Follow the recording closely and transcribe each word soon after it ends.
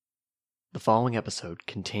The following episode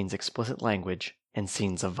contains explicit language and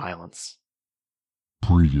scenes of violence.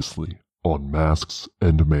 Previously on Masks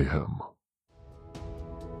and Mayhem.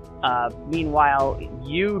 Meanwhile,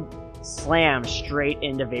 you slam straight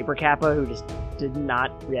into Vapor Kappa, who just did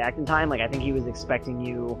not react in time. I think he was expecting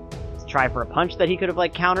you to try for a punch that he could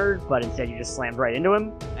have, countered, but instead you just slammed right into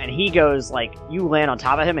him. And he goes, you land on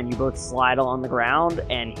top of him, and you both slide along the ground,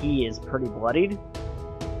 and he is pretty bloodied.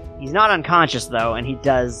 He's not unconscious, though, and he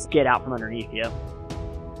does get out from underneath you.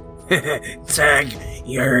 Tag,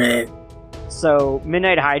 you're it. So,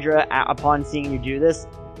 Midnight Hydra, upon seeing you do this,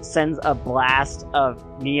 sends a blast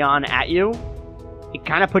of neon at you. It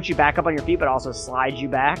kind of puts you back up on your feet, but also slides you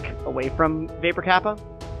back away from Vapor Kappa.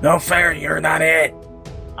 No fair, you're not it.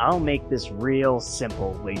 I'll make this real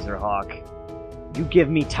simple, Laserhawk. You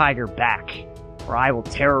give me Tiger back, or I will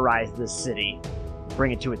terrorize this city,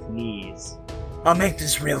 bring it to its knees. I'll make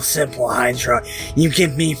this real simple, Hydra. You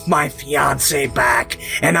give me my fiancé back,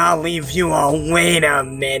 and I'll leave you all. Wait a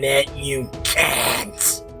minute, you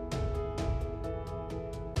can't.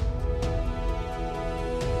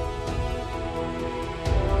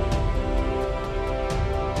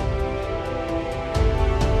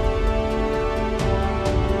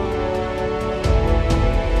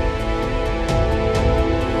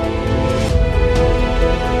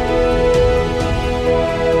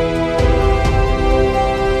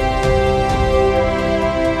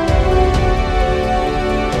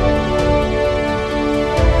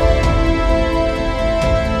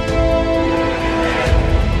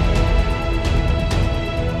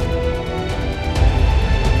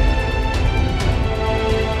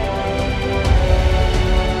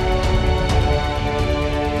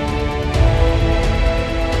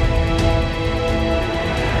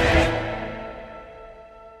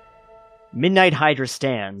 Midnight Hydra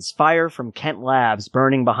stands, fire from Kent Labs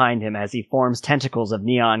burning behind him as he forms tentacles of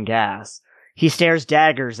neon gas. He stares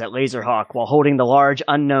daggers at Laserhawk while holding the large,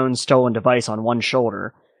 unknown stolen device on one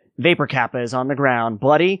shoulder. Vapor Kappa is on the ground,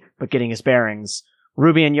 bloody, but getting his bearings.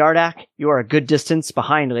 Ruby and Yardak, you are a good distance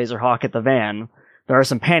behind Laserhawk at the van. There are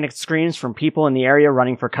some panicked screams from people in the area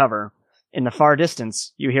running for cover. In the far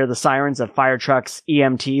distance, you hear the sirens of fire trucks,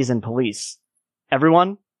 EMTs, and police.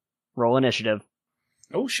 Everyone, roll initiative.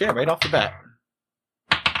 Oh shit, right off the bat.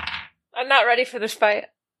 I'm not ready for this fight.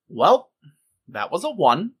 Well, that was a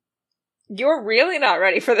 1. You're really not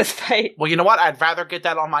ready for this fight. Well, you know what? I'd rather get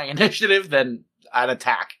that on my initiative than an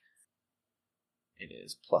attack. It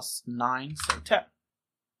is +9, so 10.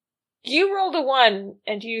 You rolled a 1,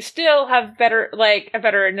 and you still have a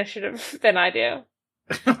better initiative than I do.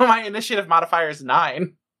 My initiative modifier is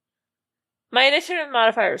 9. My initiative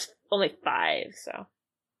modifier is only 5, so.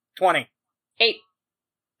 20. 8.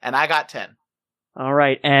 And I got 10.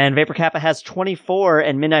 Alright, and Vapor Kappa has 24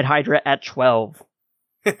 and Midnight Hydra at 12.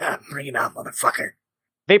 Bring it on, motherfucker.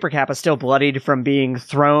 Vapor Kappa still bloodied from being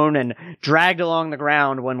thrown and dragged along the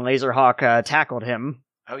ground when Laserhawk tackled him.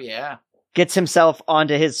 Oh yeah. Gets himself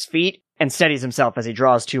onto his feet and steadies himself as he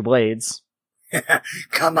draws 2 blades.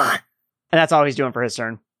 Come on. And that's all he's doing for his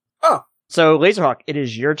turn. Oh. So, Laserhawk, it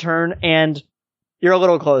is your turn, and you're a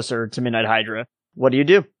little closer to Midnight Hydra. What do you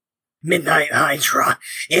do? Midnight Hydra,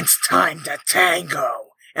 it's time to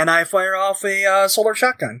tango. And I fire off a solar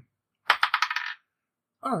shotgun.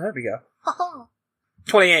 Oh, there we go.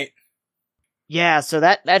 28. Yeah, so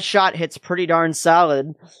that shot hits pretty darn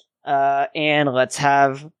solid. And let's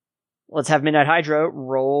have Midnight Hydra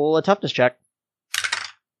roll a toughness check.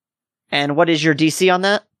 And what is your DC on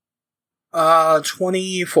that?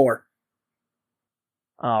 24.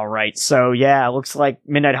 Alright, so yeah, looks like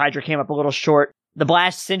Midnight Hydra came up a little short. The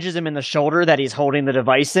blast singes him in the shoulder that he's holding the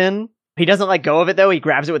device in. He doesn't let go of it, though. He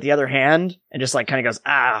grabs it with the other hand and just, kind of goes,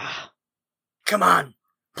 ah. Come on.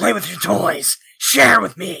 Play with your toys. Share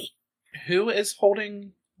with me. Who is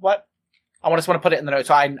holding what? I just want to put it in the notes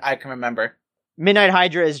so I can remember. Midnight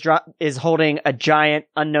Hydra is holding a giant,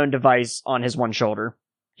 unknown device on his one shoulder.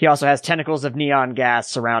 He also has tentacles of neon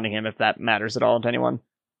gas surrounding him, if that matters at all to anyone.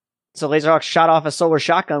 So Laserhawk shot off a solar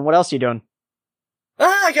shotgun. What else are you doing?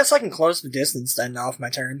 I guess I can close the distance then off my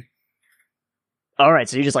turn. Alright,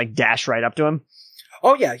 so you just, dash right up to him?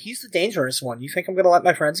 Oh yeah, he's the dangerous one. You think I'm gonna let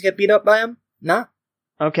my friends get beat up by him? Nah.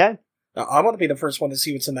 Okay. No, I want to be the first one to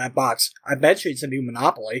see what's in that box. I bet you it's a new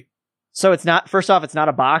Monopoly. So it's not, first off, it's not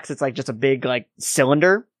a box, it's just a big,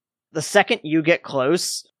 cylinder. The second you get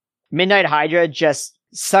close, Midnight Hydra just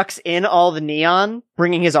sucks in all the neon,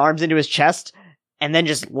 bringing his arms into his chest, and then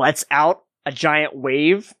just lets out a giant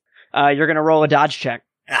wave. You're gonna roll a dodge check.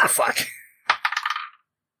 Ah, fuck.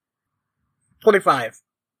 25.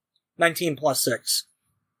 19 plus 6.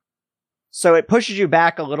 So it pushes you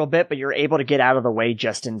back a little bit, but you're able to get out of the way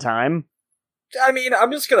just in time. I mean,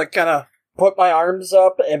 I'm just gonna kind of put my arms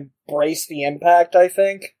up and brace the impact, I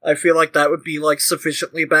think. I feel like that would be, like,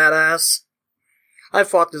 sufficiently badass. I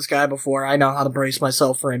fought this guy before, I know how to brace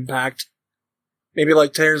myself for impact. Maybe,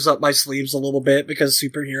 like, tears up my sleeves a little bit, because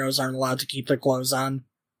superheroes aren't allowed to keep their clothes on.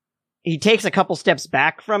 He takes a couple steps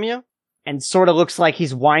back from you, and sort of looks like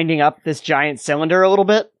he's winding up this giant cylinder a little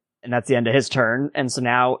bit, and that's the end of his turn, and so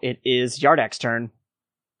now it is Yardak's turn.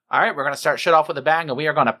 Alright, we're going to start shit off with a bang, and we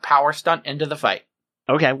are going to power stunt into the fight.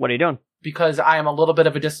 Okay, what are you doing? Because I am a little bit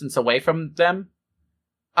of a distance away from them.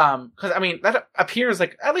 Because, I mean, that appears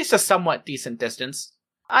like at least a somewhat decent distance.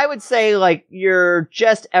 I would say, like, you're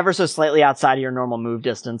just ever so slightly outside of your normal move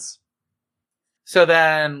distance. So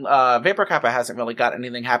then, Vapor Kappa hasn't really got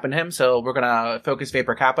anything happen to him, so we're gonna focus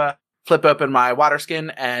Vapor Kappa, flip open my water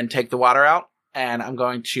skin, and take the water out, and I'm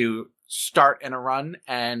going to start in a run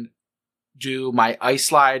and do my ice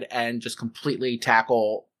slide and just completely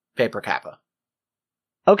tackle Vapor Kappa.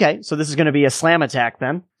 Okay, so this is going to be a slam attack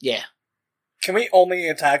then. Yeah. Can we only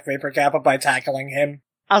attack Vapor Kappa by tackling him?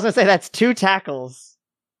 I was going to say that's 2 tackles.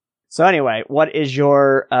 So anyway, what is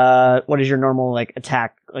your normal, like,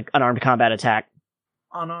 attack, like, unarmed combat attack?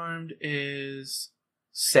 Unarmed is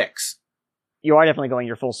 6. You are definitely going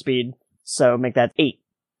your full speed, so make that 8.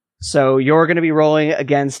 So you're going to be rolling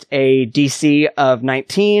against a DC of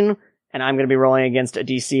 19, and I'm going to be rolling against a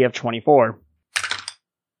DC of 24.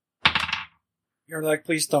 You're like,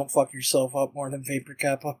 please don't fuck yourself up more than Vapor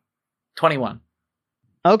Kappa. 21.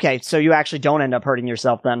 Okay, so you actually don't end up hurting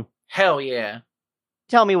yourself then. Hell yeah.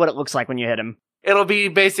 Tell me what it looks like when you hit him. It'll be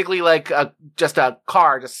basically like just a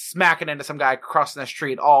car just smacking into some guy crossing the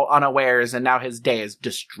street all unawares, and now his day is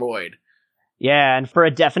destroyed. Yeah, and for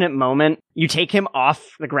a definite moment, you take him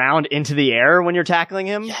off the ground into the air when you're tackling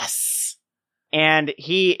him. Yes. And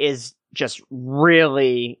he is just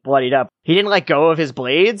really bloodied up. He didn't let go of his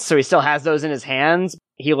blades, so he still has those in his hands.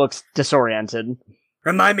 He looks disoriented.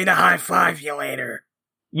 Remind me to high-five you later.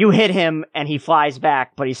 You hit him, and he flies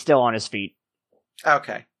back, but he's still on his feet.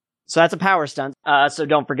 Okay. So that's a power stunt. So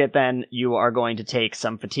don't forget then, you are going to take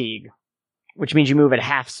some fatigue, which means you move at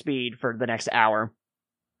half speed for the next hour.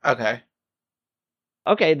 Okay.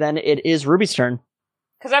 Okay, then it is Ruby's turn.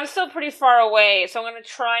 Because I'm still pretty far away, so I'm going to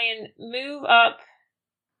try and move up.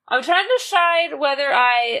 I'm trying to decide whether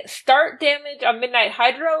I start damage on Midnight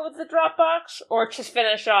Hydra with the Dropbox, or just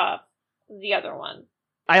finish off the other one.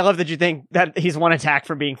 I love that you think that he's one attack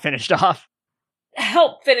from being finished off.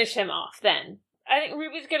 Help finish him off, then. I think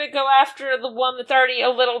Ruby's going to go after the one that's already a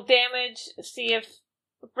little damaged, see if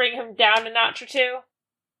bring him down a notch or 2.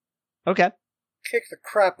 Okay. Kick the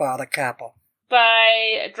crap out of Kappa.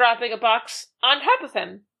 By dropping a box on top of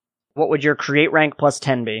him. What would your create rank plus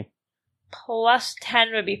 10 be? Plus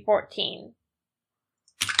 10 would be 14.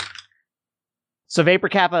 So Vapor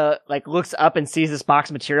Kappa, like, looks up and sees this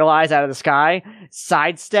box materialize out of the sky,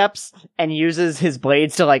 sidesteps, and uses his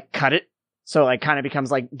blades to, like, cut it. So, like, kind of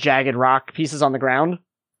becomes, like, jagged rock pieces on the ground.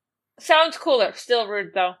 Sounds cooler. Still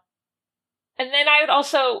rude, though. And then I would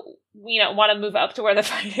also, want to move up to where the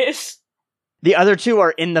fight is. The other 2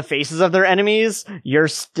 are in the faces of their enemies. You're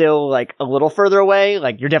still, like, a little further away.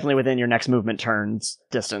 Like, you're definitely within your next movement turn's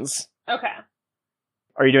distance. Okay.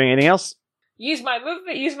 Are you doing anything else? Use my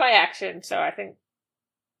movement, use my action, so I think...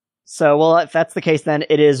 So, well, if that's the case, then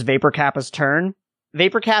it is Vapor Kappa's turn.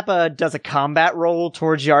 Vapor Kappa does a combat roll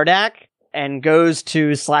towards Yardak and goes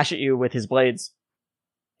to slash at you with his blades.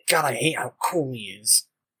 God, I hate how cool he is.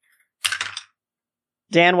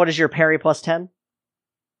 Dan, what is your parry plus 10?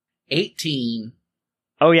 18.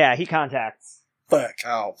 Oh yeah, he contacts. Fuck.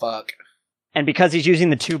 Oh, fuck. And because he's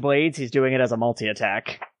using the 2 blades, he's doing it as a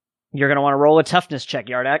multi-attack. You're gonna want to roll a toughness check,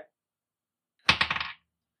 Yardak.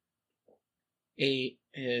 8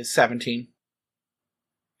 is 17.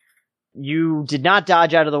 You did not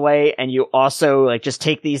dodge out of the way, and you also, like, just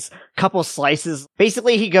take these couple slices.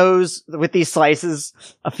 Basically, he goes with these slices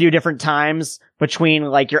a few different times between,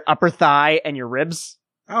 like, your upper thigh and your ribs.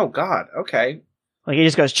 Oh, God. Okay. Like, he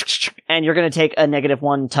just goes, and you're gonna take a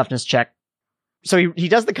 -1 toughness check. So he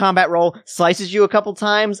does the combat roll, slices you a couple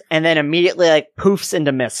times, and then immediately, like, poofs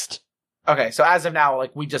into mist. Okay, so as of now,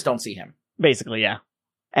 like, we just don't see him. Basically, yeah.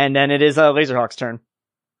 And then it is Laserhawk's turn.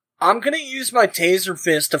 I'm gonna use my taser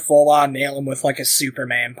fist to full-on nail him with, like, a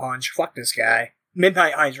Superman punch. Fuck this guy.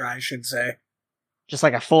 Midnight Hydra, I should say. Just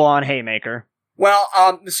like a full-on haymaker. Well,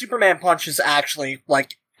 the Superman punch is actually,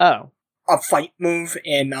 like, Oh. a fight move,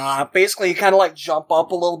 and, basically you kinda, like, jump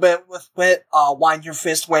up a little bit with it, wind your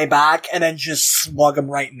fist way back, and then just slug him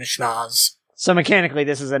right in the schnoz. So mechanically,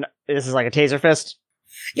 this is like a taser fist?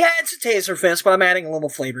 Yeah, it's a taser fist, but I'm adding a little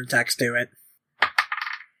flavor text to it.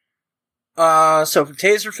 So for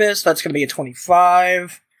Taser Fist, that's going to be a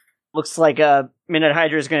 25. Looks like Midnight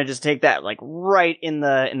Hydra is going to just take that like right in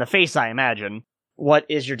the face, I imagine. What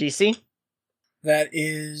is your DC? That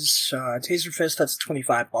is Taser Fist, that's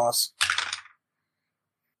 25, boss.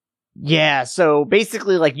 Yeah, so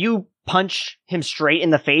basically like you punch him straight in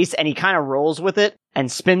the face and he kind of rolls with it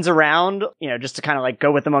and spins around, just to kind of like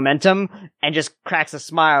go with the momentum and just cracks a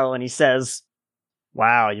smile and he says,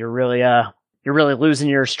 "Wow, you're really losing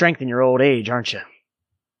your strength in your old age, aren't you?"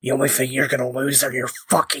 The only thing you're gonna lose are your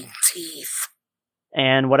fucking teeth.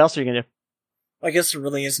 And what else are you gonna do? I guess there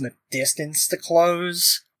really isn't a distance to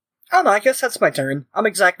close. I don't know, I guess that's my turn. I'm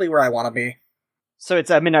exactly where I want to be. So it's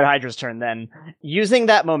Midnight Hydra's turn then. Using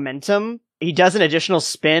that momentum, he does an additional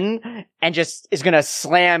spin and just is gonna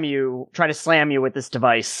try to slam you with this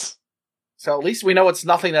device. So at least we know it's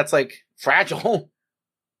nothing that's, like, fragile.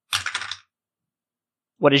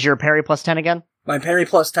 What is your parry plus 10 again? My parry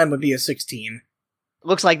plus 10 would be a 16.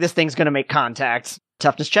 Looks like this thing's gonna make contact.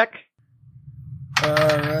 Toughness check?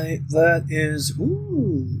 Alright, that is...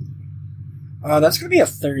 Ooh. That's gonna be a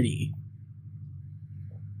 30.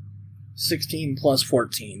 16 plus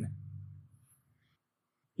 14.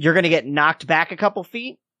 You're gonna get knocked back a couple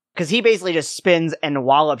feet, because he basically just spins and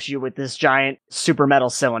wallops you with this giant super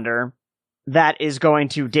metal cylinder. That is going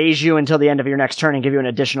to daze you until the end of your next turn and give you an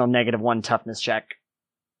additional -1 toughness check.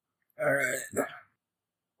 Alright.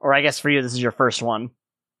 Or I guess for you, this is your first one.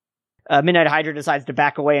 Midnight Hydra decides to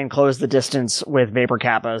back away and close the distance with Vapor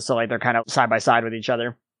Kappa, so like they're kind of side by side with each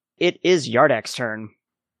other. It is Yardak's turn.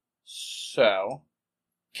 So,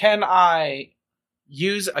 can I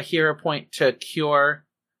use a hero point to cure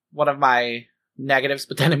one of my negatives,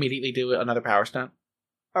 but then immediately do another power stunt?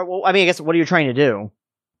 Well, I mean, I guess, what are you trying to do?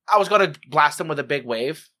 I was going to blast him with a big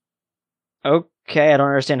wave. Okay, I don't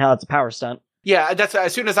understand how that's a power stunt. Yeah, that's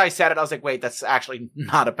as soon as I said it, I was like, wait, that's actually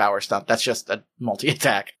not a power stunt. That's just a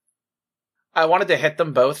multi-attack. I wanted to hit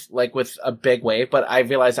them both, like, with a big wave, but I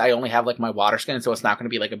realized I only have, like, my water skin, so it's not going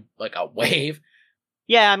to be, like a wave.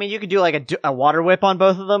 Yeah, I mean, you could do, like, a water whip on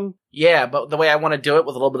both of them. Yeah, but the way I want to do it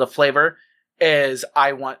with a little bit of flavor is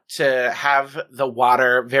I want to have the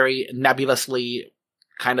water very nebulously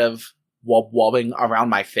kind of wobbling around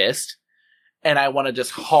my fist, and I want to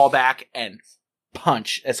just haul back and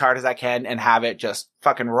punch as hard as I can and have it just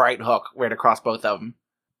fucking right hook right across both of them.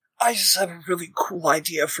 I just have a really cool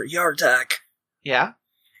idea for Yardak. Yeah?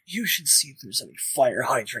 You should see if there's any fire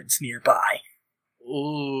hydrants nearby.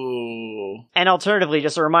 Ooh. And alternatively,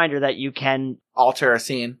 just a reminder that you can... Alter a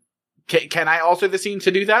scene. Can I alter the scene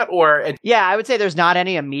to do that, or... Yeah, I would say there's not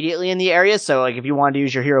any immediately in the area, so like if you wanted to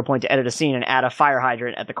use your hero point to edit a scene and add a fire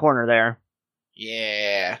hydrant at the corner there.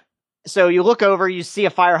 Yeah. So you look over, you see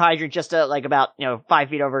a fire hydrant just like about 5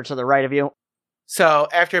 feet over to the right of you. So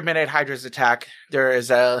after Midnight Hydra's attack, there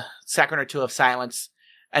is a second or two of silence,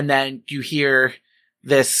 and then you hear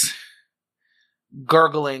this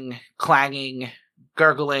gurgling, clanging,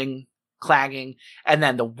 and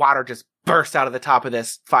then the water just bursts out of the top of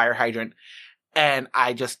this fire hydrant, and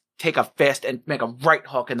I just take a fist and make a right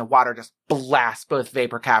hook, and the water just blasts both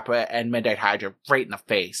Vapor Kappa and Midnight Hydra right in the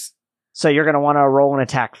face. So you're going to want to roll an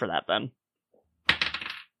attack for that then.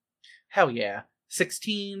 Hell yeah.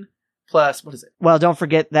 16 plus, what is it? Well, don't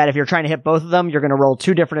forget that if you're trying to hit both of them, you're going to roll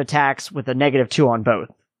 2 different attacks with a -2 on both.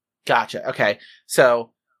 Gotcha. Okay.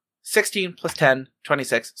 So 16 plus 10,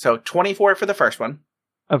 26. So 24 for the first one.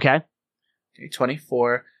 Okay. Okay,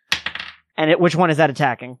 24. And which one is that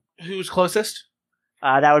attacking? Who's closest?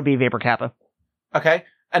 That would be Vapor Kappa. Okay.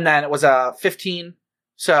 And then it was a 15.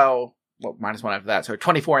 So, well, -1 after that. So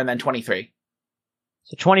 24 and then 23.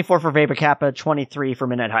 So 24 for Vapor Kappa, 23 for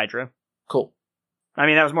Midnight Hydra. Cool. I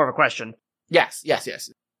mean, that was more of a question. Yes.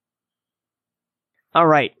 All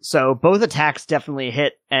right. So both attacks definitely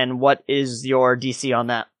hit. And what is your DC on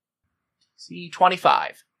that? DC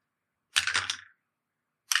 25.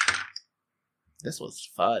 This was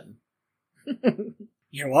fun.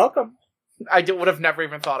 You're welcome. I would have never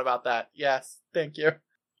even thought about that. Yes. Thank you.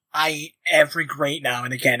 I, every great now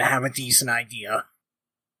and again, have a decent idea.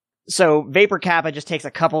 So Vapor Kappa just takes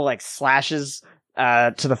a couple slashes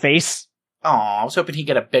to the face. Aw, I was hoping he'd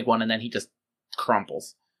get a big one and then he just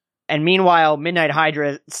crumples. And meanwhile, Midnight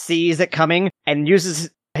Hydra sees it coming and uses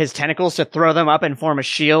his tentacles to throw them up and form a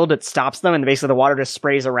shield that stops them, and basically the water just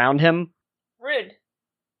sprays around him. Rude.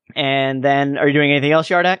 And then, are you doing anything else,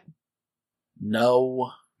 Yardak?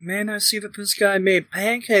 No. Man, I see that this guy made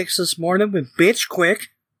pancakes this morning with Bitch Quick.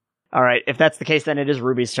 Alright, if that's the case, then it is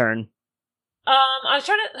Ruby's turn. I was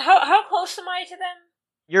trying to... How close am I to them?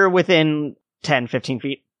 You're within 10, 15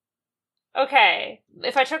 feet. Okay.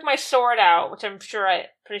 If I took my sword out, which I'm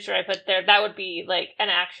pretty sure I put there, that would be, an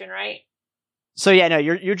action, right? So yeah, no,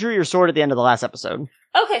 you drew your sword at the end of the last episode.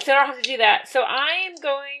 Okay, so I don't have to do that. So I'm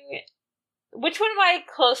going... Which one am I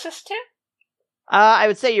closest to? I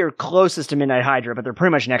would say you're closest to Midnight Hydra, but they're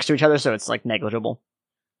pretty much next to each other, so it's like negligible.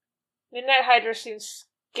 Midnight Hydra seems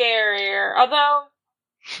scarier. Although...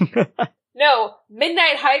 No,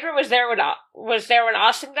 Midnight Hydra was there when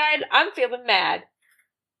Austin died. I'm feeling mad.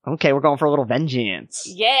 Okay, we're going for a little vengeance.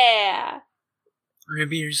 Yeah.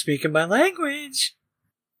 Ruby, you're speaking my language.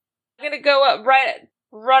 I'm gonna go up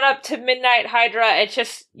run up to Midnight Hydra and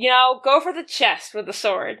just, go for the chest with the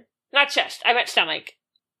sword. Not chest, I meant stomach.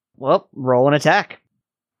 Well, roll an attack.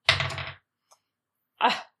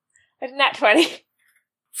 Nat 20.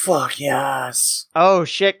 Fuck yes. Oh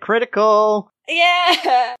shit, critical!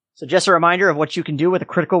 Yeah! So just a reminder of what you can do with a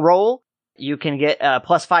critical roll. You can get a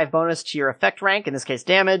 +5 bonus to your effect rank, in this case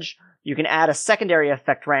damage. You can add a secondary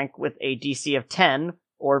effect rank with a DC of 10,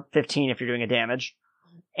 or 15 if you're doing a damage.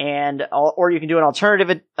 Or you can do an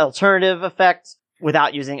alternative effect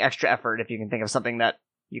without using extra effort, if you can think of something that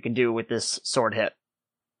you can do with this sword hit.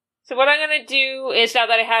 So what I'm gonna do is, now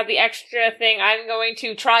that I have the extra thing, I'm going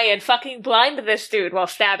to try and fucking blind this dude while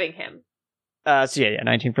stabbing him. So yeah,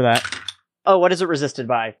 19 for that. Oh, what is it resisted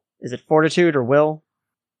by? Is it fortitude or will?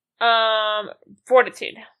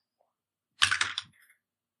 Fortitude.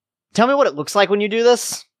 Tell me what it looks like when you do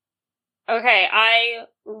this. Okay, I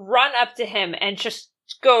run up to him and just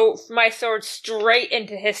go my sword straight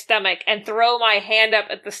into his stomach and throw my hand up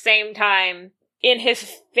at the same time in his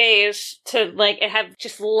face to, and have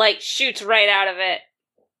just light shoots right out of it.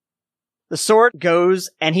 The sword goes,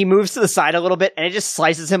 and he moves to the side a little bit, and it just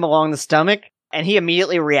slices him along the stomach, and he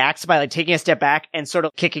immediately reacts by, taking a step back and sort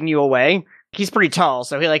of kicking you away. He's pretty tall,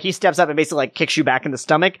 so he steps up and basically, kicks you back in the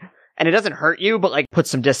stomach, and it doesn't hurt you, but, puts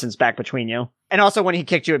some distance back between you. And also, when he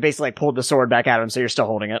kicked you, it basically, pulled the sword back at him, so you're still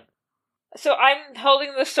holding it. So I'm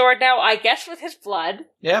holding the sword now, I guess with his blood.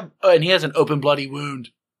 Yeah, and he has an open bloody wound.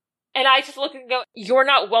 And I just look and go, "You're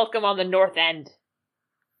not welcome on the North End."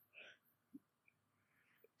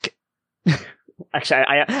 Actually,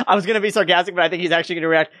 I was gonna be sarcastic, but I think he's actually gonna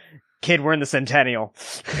react, "Kid, we're in the Centennial."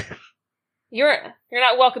 You're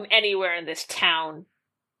not welcome anywhere in this town.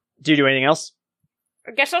 Do you do anything else?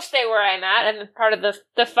 I guess I'll stay where I'm at. I'm part of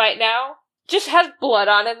the fight now. Just has blood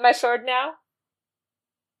on it, my sword now.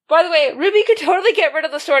 By the way, Ruby could totally get rid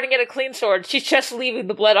of the sword and get a clean sword. She's just leaving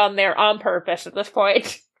the blood on there on purpose at this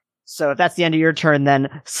point. So if that's the end of your turn,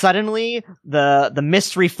 then suddenly the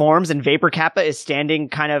mist reforms and Vapor Kappa is standing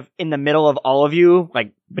kind of in the middle of all of you,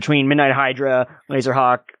 between Midnight Hydra,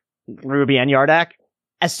 Laserhawk, Ruby, and Yardak.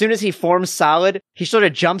 As soon as he forms solid, he sort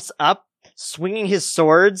of jumps up, swinging his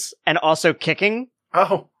swords and also kicking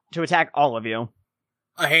Oh. to attack all of you.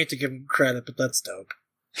 I hate to give him credit, but that's dope.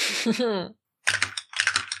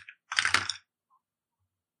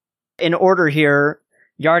 In order here,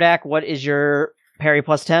 Yardak, what is your parry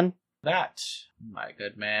 +10? That, my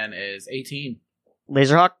good man, is 18.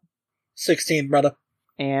 Laserhawk? 16, brother.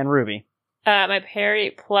 And Ruby. My parry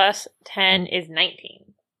plus 10 is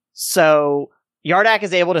 19. So Yardak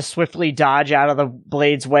is able to swiftly dodge out of the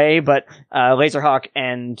blade's way, but Laserhawk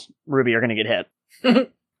and Ruby are going to get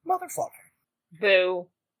hit. Motherfucker. Boo.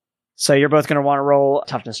 So you're both going to want to roll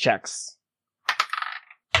toughness checks.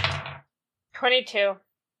 22.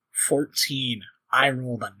 14. I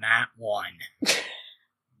rolled a nat 1.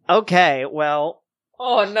 Okay, well...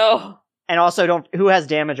 Oh no. And also, who has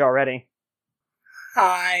damage already?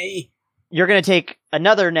 Hi. You're going to take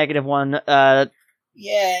another -1,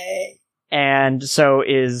 Yay. and so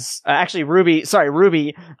is... actually, Ruby... Sorry,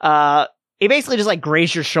 Ruby, he basically just,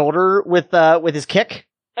 grazed your shoulder with his kick.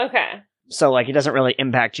 Okay. So, it doesn't really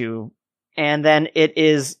impact you. And then it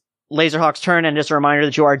is Laserhawk's turn, and just a reminder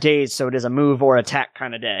that you are dazed, so it is a move or attack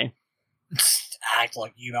kind of day. Act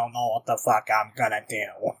like you don't know what the fuck I'm gonna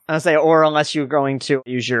do. I'll say, or unless you're going to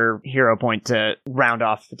use your hero point to round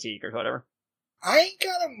off fatigue or whatever. I ain't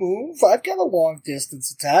gonna move. I've got a long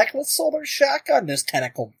distance attack. Let's solar shotgun this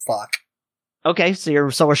tentacle fuck. Okay, so you're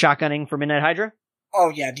solar shotgunning for Midnight Hydra? Oh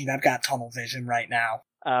yeah, dude, I've got tunnel vision right now.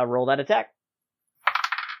 Roll that attack.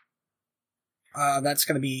 That's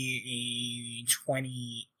gonna be a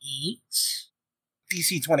 28.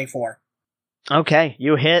 DC 24. Okay,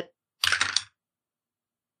 you hit.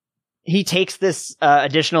 He takes this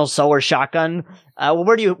additional solar shotgun.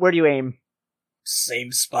 Where do you aim?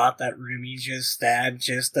 Same spot that Ruby just stabbed,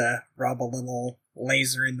 just to rub a little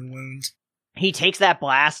laser in the wound. He takes that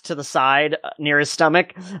blast to the side near his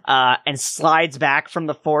stomach, and slides back from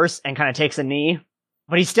the force and kind of takes a knee.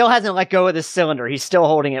 But he still hasn't let go of this cylinder. He's still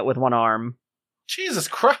holding it with one arm. Jesus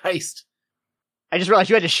Christ. I just realized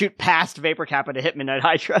you had to shoot past Vapor Kappa to hit Midnight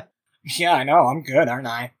Hydra. Yeah, I know, I'm good, aren't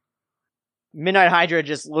I? Midnight Hydra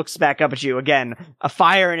just looks back up at you again, a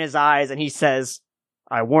fire in his eyes, and he says,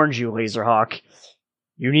 I warned you, Laserhawk.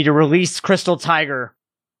 You need to release Crystal Tiger,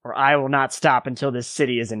 or I will not stop until this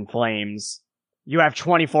city is in flames. You have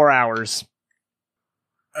 24 hours.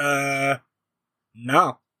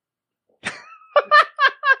 No.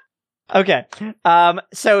 Okay.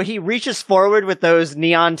 So he reaches forward with those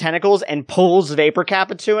neon tentacles and pulls Vapor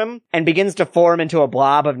Kappa to him and begins to form into a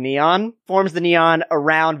blob of neon. Forms the neon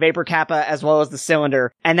around Vapor Kappa as well as the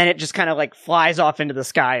cylinder, and then it just kind of like flies off into the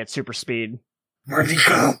sky at super speed. Where'd he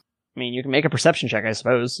go? I mean, you can make a perception check, I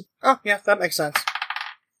suppose. Oh, yeah, that makes sense.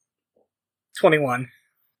 21.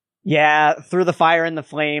 Yeah, through the fire and the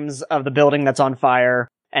flames of the building that's on fire,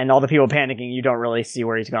 and all the people panicking, you don't really see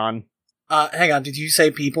where he's gone. Hang on, did you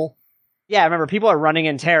say people? Yeah, remember, people are running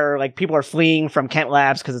in terror, like, people are fleeing from Kent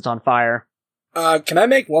Labs because it's on fire. Can I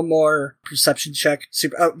make one more perception check?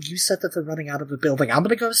 You said that they're running out of the building. I'm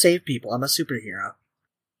gonna go save people. I'm a superhero.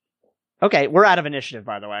 Okay, we're out of initiative,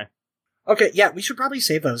 by the way. Okay, yeah, we should probably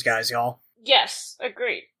save those guys, y'all. Yes,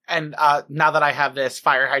 agreed. And now that I have this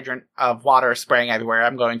fire hydrant of water spraying everywhere,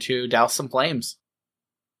 I'm going to douse some flames.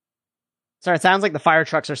 So it sounds like the fire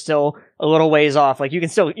trucks are still a little ways off. Like, you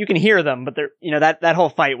can hear them, but they're, that whole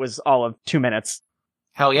fight was all of 2 minutes.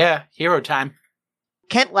 Hell yeah, hero time.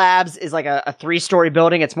 Kent Labs is like a 3-story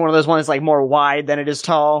building. It's one of those ones like more wide than it is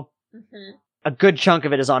tall. Mm-hmm. A good chunk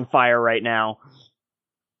of it is on fire right now.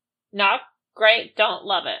 Not great, don't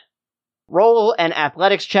love it. Roll an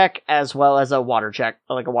athletics check as well as a water check,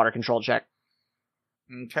 like a water control check.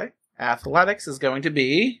 Okay. Athletics is going to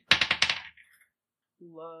be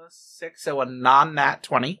 +6, so a non-nat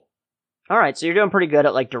 20. Alright, so you're doing pretty good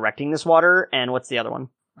at like directing this water, and what's the other one?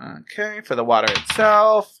 Okay, for the water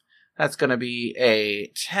itself, that's going to be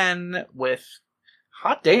a 10 with,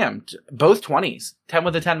 hot damn, both 20s. 10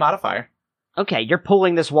 with a 10 modifier. Okay, you're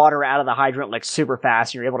pulling this water out of the hydrant like super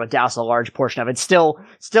fast, and you're able to douse a large portion of it. Still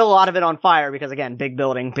a lot of it on fire because again, big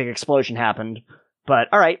building, big explosion happened.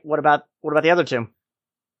 But alright, what about the other two?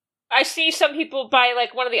 I see some people by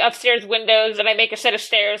like one of the upstairs windows, and I make a set of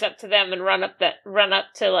stairs up to them and run up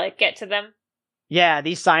to like get to them. Yeah,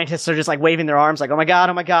 these scientists are just like waving their arms like, oh my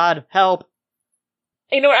god, help.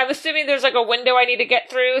 You know what, I'm assuming there's like a window I need to get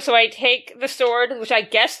through, so I take the sword, which I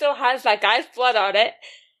guess still has that guy's blood on it,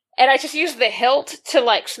 and I just use the hilt to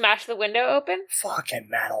like smash the window open. Fucking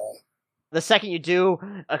metal. The second you do,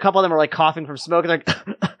 a couple of them are like coughing from smoke, and they're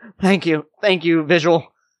like, thank you, visual.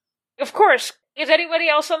 Of course. Is anybody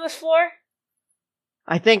else on this floor?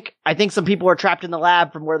 I think some people are trapped in the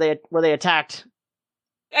lab from where they attacked.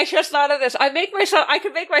 I just thought of this. I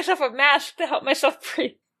could make myself a mask to help myself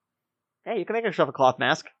breathe. Hey, you can make yourself a cloth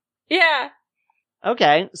mask. Yeah.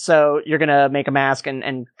 Okay, so you're gonna make a mask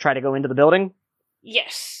and try to go into the building?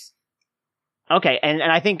 Yes. Okay, and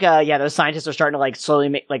I think, those scientists are starting to, like, slowly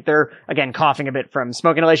make, like, they're, again, coughing a bit from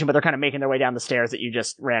smoke inhalation, but they're kind of making their way down the stairs that you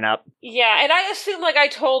just ran up. Yeah, and I assume, like, I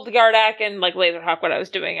told Yardak and, like, Laserhawk what I was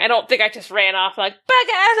doing. I don't think I just ran off, like, bye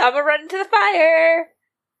guys, I'm gonna run into the fire!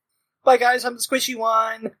 Bye guys, I'm the squishy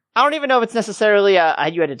one! I don't even know if it's necessarily, you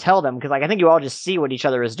had to tell them, because, like, I think you all just see what each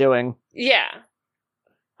other is doing. Yeah.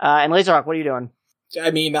 And Laserhawk, what are you doing? I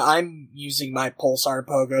mean, I'm using my pulsar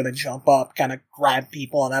pogo to jump up, kind of grab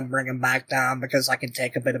people, and then bring them back down because I can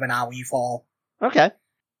take a bit of an owie fall. Okay.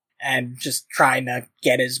 And just trying to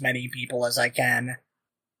get as many people as I can.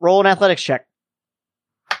 Roll an athletics check.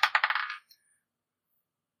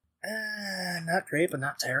 Not great, but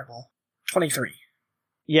not terrible. 23.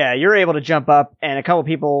 Yeah, you're able to jump up, and a couple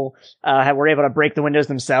people were able to break the windows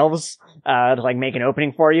themselves to, like, make an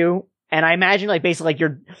opening for you. And I imagine, like, basically, like,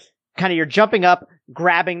 you're jumping up,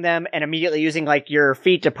 grabbing them, and immediately using, like, your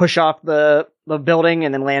feet to push off the building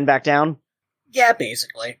and then land back down? Yeah,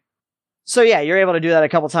 basically. So yeah, you're able to do that a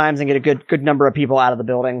couple times and get a good number of people out of the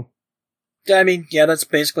building. I mean, yeah, that's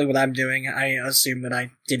basically what I'm doing. I assume that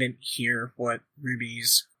I didn't hear what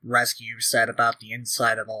Ruby's rescue said about the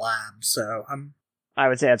inside of the lab, so I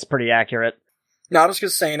would say that's pretty accurate. No, I was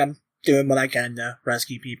just saying I'm doing what I can to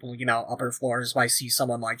rescue people, upper floors. If I see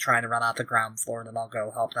someone, like, trying to run out the ground floor, then I'll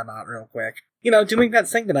go help them out real quick. Doing that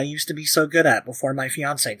thing that I used to be so good at before my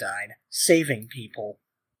fiancé died. Saving people.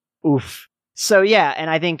 Oof. So yeah, and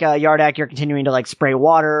I think, Yardak, you're continuing to, like, spray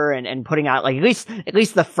water and putting out, like, at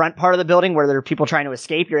least the front part of the building where there are people trying to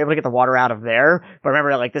escape, you're able to get the water out of there. But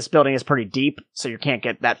remember that, like, this building is pretty deep, so you can't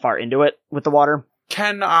get that far into it with the water.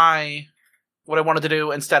 What I wanted to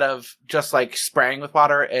do instead of just like spraying with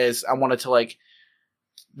water is I wanted to like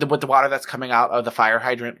with the water that's coming out of the fire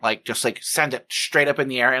hydrant, like just like send it straight up in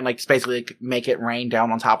the air and like basically like, make it rain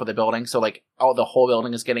down on top of the building. So like the whole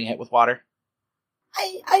building is getting hit with water.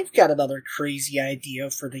 I've got another crazy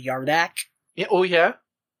idea for the Yardak. Yeah, oh yeah.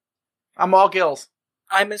 I'm all gills.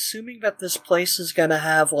 I'm assuming that this place is gonna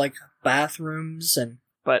have, like, bathrooms and...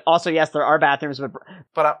 But also, yes, there are bathrooms, but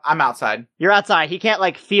But I'm outside. you're outside. He can't,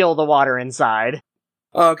 like, feel the water inside.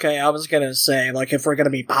 Okay, I was gonna say, like, if we're gonna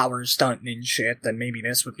be power stunting and shit, then maybe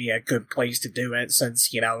this would be a good place to do it, since,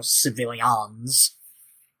 civilians.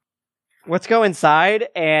 Let's go inside,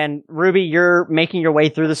 and Ruby, you're making your way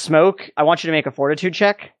through the smoke. I want you to make a fortitude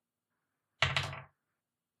check.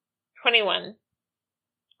 21.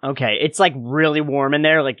 Okay, it's like really warm in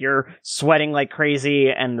there, like you're sweating like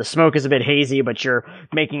crazy, and the smoke is a bit hazy, but you're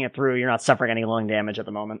making it through. You're not suffering any lung damage at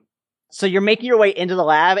the moment. So you're making your way into the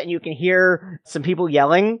lab, and you can hear some people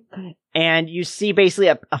yelling, and you see basically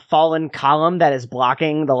a fallen column that is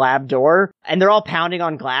blocking the lab door, and they're all pounding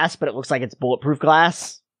on glass, but it looks like it's bulletproof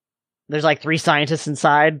glass. There's like 3 scientists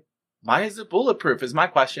inside. Why is it bulletproof is my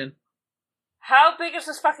question. How big is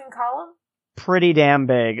this fucking column? Pretty damn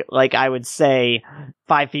big. Like, I would say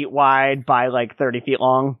 5 feet wide by like 30 feet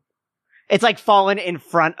long. It's like fallen in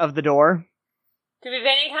front of the door. Do we have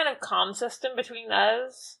any kind of comm system between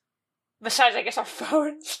us? Besides, I guess, our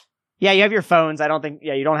phones? Yeah, you have your phones.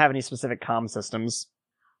 You don't have any specific comm systems.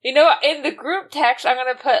 You know, in the group text, I'm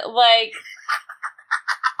gonna put, like...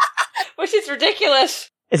 which is ridiculous.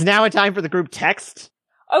 Is now a time for the group text?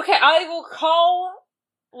 Okay, I will call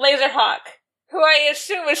Laserhawk, who I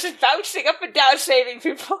assume is just bouncing up and down saving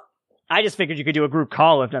people. I just figured you could do a group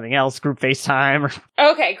call if nothing else, group FaceTime.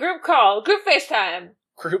 Or... Okay, group call, group FaceTime.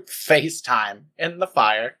 Group FaceTime in the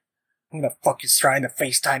fire. Who the fuck is trying to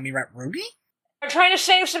FaceTime me, right, Ruby? I'm trying to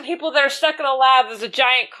save some people that are stuck in a lab. There's a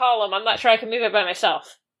giant column. I'm not sure I can move it by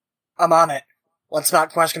myself. I'm on it. Let's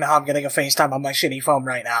not question how I'm getting a FaceTime on my shitty phone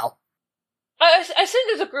right now. I think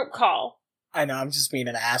there's a group call. I know, I'm just being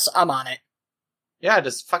an ass. I'm on it. Yeah,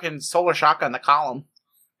 just fucking solar shotgun the column.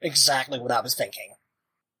 Exactly what I was thinking.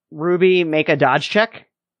 Ruby, make a dodge check.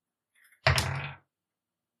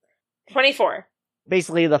 24.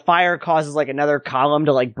 Basically, the fire causes like another column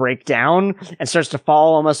to like break down and starts to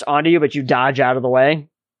fall almost onto you, but you dodge out of the way.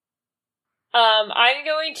 I'm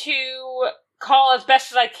going to call as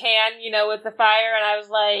best as I can, with the fire, and I was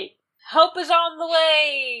like, help is on the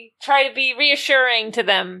way! Try to be reassuring to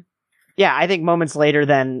them. Yeah, I think moments later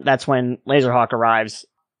then, that's when Laserhawk arrives.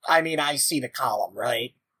 I mean, I see the column,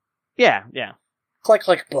 right? Yeah. Click,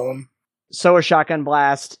 click, boom. So a shotgun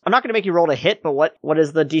blast. I'm not going to make you roll to hit, but what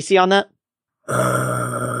is the DC on that?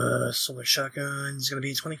 So the shotgun's gonna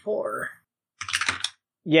be 24.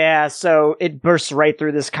 Yeah, so it bursts right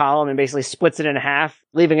through this column and basically splits it in half,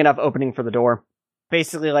 leaving enough opening for the door.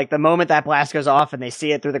 Basically, like, the moment that blast goes off and they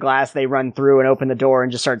see it through the glass, they run through and open the door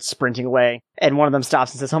and just start sprinting away. And one of them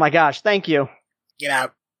stops and says, "Oh my gosh, thank you." Get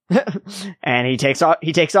out. And he takes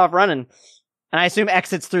off running. And I assume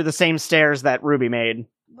exits through the same stairs that Ruby made.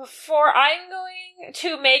 Before, I'm going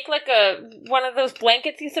to make, like, one of those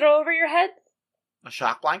blankets you throw over your head. A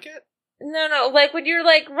shock blanket? No, like, when you're,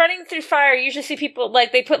 like, running through fire, you usually see people,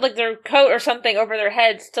 like, they put, like, their coat or something over their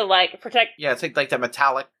heads to, like, protect... Yeah, it's like that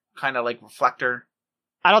metallic kind of, like, reflector.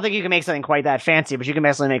 I don't think you can make something quite that fancy, but you can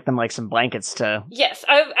basically make them, like, some blankets to... Yes,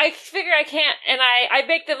 I figure I can't, and I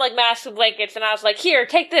baked them, like, massive blankets, and I was like, here,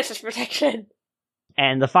 take this as protection.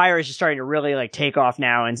 And the fire is just starting to really, like, take off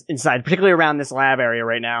now inside, particularly around this lab area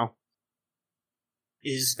right now.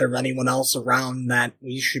 Is there anyone else around that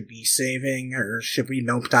we should be saving, or should we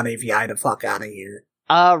nope.avi the fuck out of here?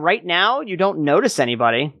 Right now, you don't notice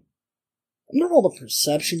anybody. I'm gonna roll a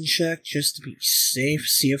perception check just to be safe,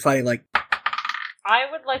 see if I, like... I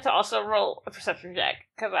would like to also roll a perception check,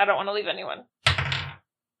 because I don't want to leave anyone.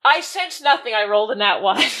 I sense nothing, I rolled in that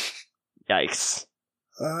one. Yikes.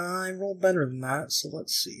 I rolled better than that, so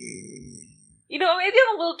let's see... Maybe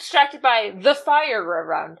I'm a little distracted by the fire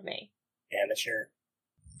around me. Amateur.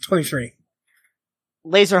 23.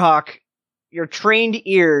 Laserhawk, your trained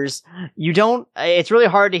ears, it's really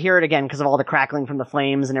hard to hear it again because of all the crackling from the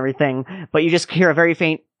flames and everything, but you just hear a very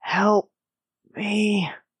faint, "Help me,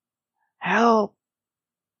 help."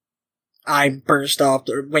 I burst off,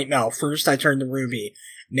 first I turn to Ruby,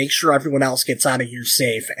 make sure everyone else gets out of here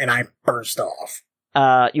safe, and I burst off.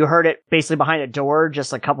 You heard it basically behind a door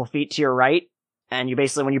just a couple feet to your right. And you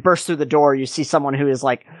basically, when you burst through the door, you see someone who is,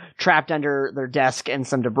 like, trapped under their desk and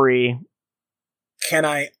some debris. Can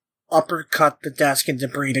I uppercut the desk and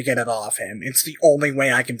debris to get it off him? It's the only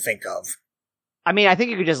way I can think of. I mean, I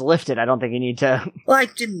think you could just lift it. I don't think you need to... Well, I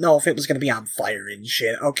didn't know if it was going to be on fire and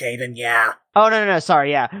shit. Okay, then yeah. Oh, no,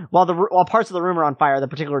 sorry, yeah. While parts of the room are on fire, the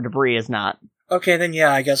particular debris is not. Okay, then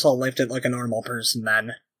yeah, I guess I'll lift it like a normal person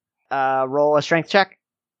then. Roll a strength check.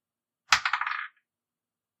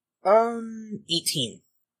 18.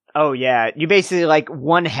 Oh yeah, you basically like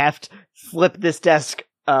one heft, flip this desk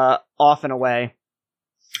off and away,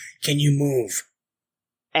 Can you move?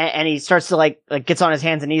 and he starts to like gets on his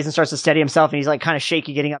hands and knees and starts to steady himself, and he's like kind of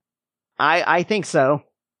shaky getting up. I think so,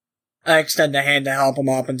 I extend a hand to help him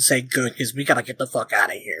up and say, good, because we gotta get the fuck out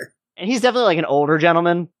of here. and he's definitely like an older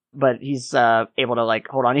gentleman, but he's able to like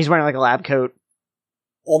hold on. He's wearing like a lab coat.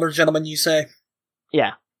 Older gentleman, you say?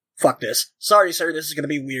 Yeah. Fuck this. Sorry, sir, this is gonna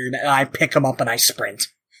be weird. And I pick him up and I sprint.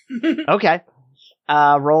 Okay.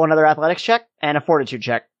 Roll another athletics check and a fortitude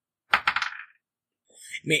check. I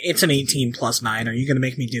mean, it's an 18 plus 9. Are you gonna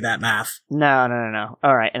make me do that math? No.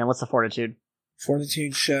 All right, and then what's the fortitude?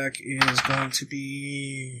 Fortitude check is going to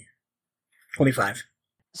be 25.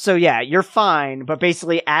 So yeah, you're fine, but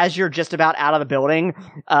basically as you're just about out of the building,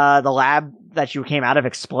 the lab that you came out of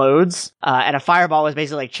explodes, and a fireball is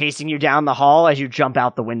basically like chasing you down the hall as you jump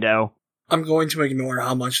out the window. I'm going to ignore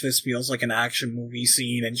how much this feels like an action movie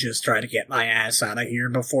scene and just try to get my ass out of here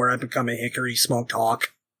before I become a Hickory Smoked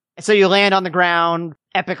Hawk. So you land on the ground,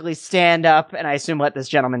 epically stand up, and I assume let this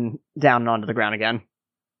gentleman down and onto the ground again.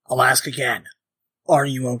 I'll ask again. Are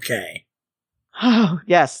you okay? Oh,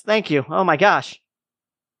 yes, thank you. Oh my gosh.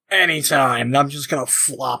 Anytime. I'm just gonna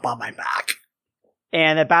flop on my back.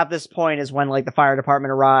 And about this point is when like the fire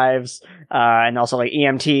department arrives, and also like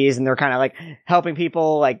EMTs, and they're kind of like helping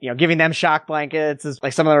people, like, you know, giving them shock blankets. It's,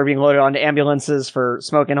 like some of them are being loaded onto ambulances for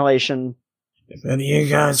smoke inhalation. If any of you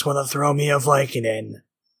guys want to throw me a Vicodin,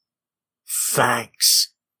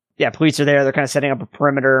 thanks. Yeah, police are there. They're kind of setting up a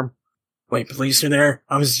perimeter. Wait, police are there?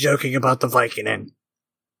 I was joking about the Vicodin.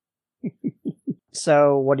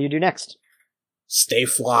 So what do you do next? Stay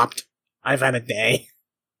flopped. I've had a day.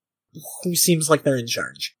 Who seems like they're in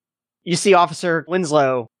charge? You see Officer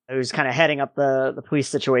Winslow, who's kind of heading up the police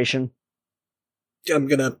situation. I'm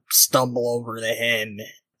gonna stumble over to him.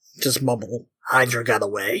 Just mumble, Hydra got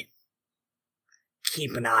away.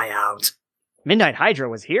 Keep an eye out. Midnight Hydra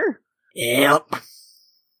was here? Yep.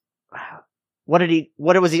 What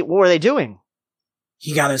were they doing?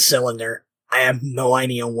 He got a cylinder. I have no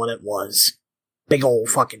idea what it was. Big old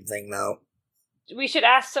fucking thing, though. We should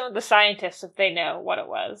ask some of the scientists if they know what it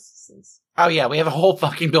was. Oh yeah, we have a whole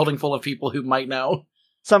fucking building full of people who might know.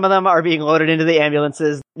 Some of them are being loaded into the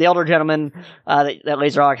ambulances. The elder gentleman that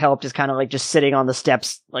Laserhawk helped is kind of like just sitting on the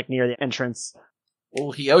steps, like near the entrance.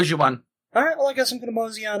 Well, he owes you one. Alright, well I guess I'm gonna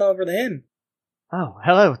mosey on over to him. Oh,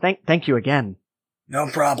 hello. Thank you again. No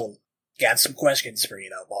problem. Got some questions for you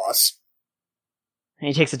though, boss. And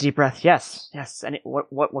he takes a deep breath. Yes. And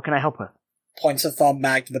what can I help with? Points a thumb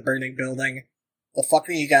back to the burning building. The fuck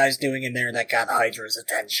are you guys doing in there that got Hydra's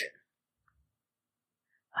attention?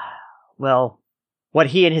 Well, what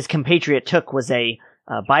he and his compatriot took was a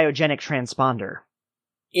biogenic transponder.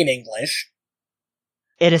 In English.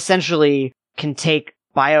 It essentially can take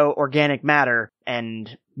bioorganic matter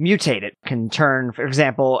and mutate it. Can turn, for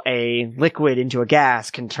example, a liquid into a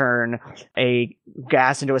gas, can turn a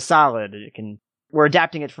gas into a solid. We're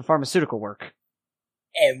adapting it for pharmaceutical work.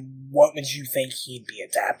 And what would you think he'd be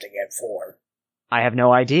adapting it for? I have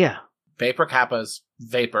no idea. Vapor Kappa's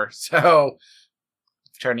vapor, so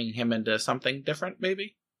turning him into something different,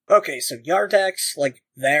 maybe? Okay, so Yardak's, like,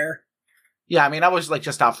 there? Yeah, I mean, I was, like,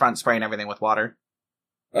 just out front spraying everything with water.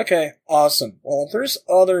 Okay, awesome. Well, if there's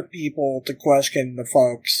other people to question the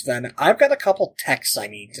folks, then I've got a couple texts I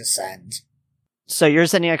need to send. So you're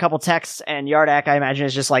sending a couple texts, and Yardak, I imagine,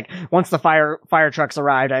 is just like, once the fire trucks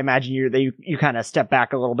arrived, I imagine you kind of step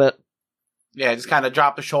back a little bit. Yeah, just kind of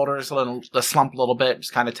drop the shoulders, the slump a little bit,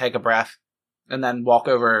 just kind of take a breath, and then walk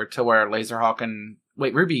over to where Laserhawk and...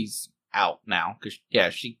 Wait, Ruby's out now, because, yeah,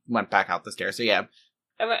 she went back out the stairs, so yeah.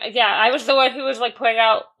 Yeah, I was the one who was, like, pointing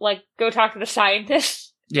out, like, go talk to the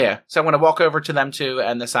scientists. Yeah, so I'm going to walk over to them, too,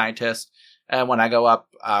 and the scientist, and when I go up,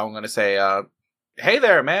 I'm going to say, hey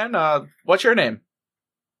there, man, what's your name?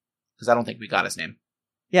 Because I don't think we got his name.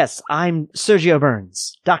 Yes, I'm Sergio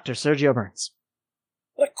Burns. Dr. Sergio Burns.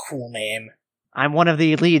 What a cool name. I'm one of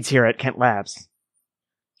the leads here at Kent Labs.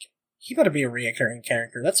 He better be a reoccurring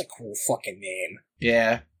character. That's a cool fucking name.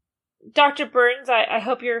 Yeah. Dr. Burns, I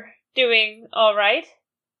hope you're doing alright.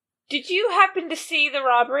 Did you happen to see the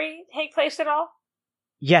robbery take place at all?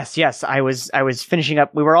 Yes, I was finishing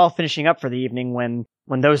up. We were all finishing up for the evening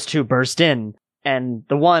when those two burst in, and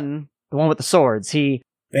the one with the swords,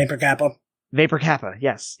 Vapor Kappa,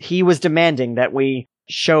 yes. He was demanding that we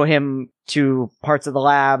show him to parts of the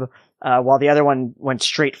lab, while the other one went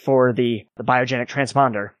straight for the biogenic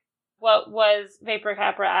transponder. What was Vapor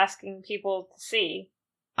Kappa asking people to see?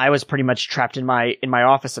 I was pretty much trapped in my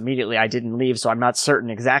office immediately. I didn't leave, so I'm not certain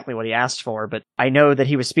exactly what he asked for, but I know that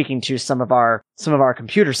he was speaking to some of our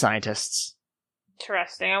computer scientists.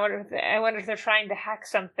 Interesting. I wonder if they're trying to hack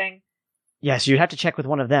something. Yes, you'd have to check with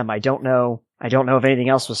one of them. I don't know if anything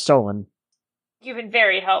else was stolen. You've been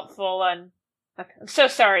very helpful, and I'm so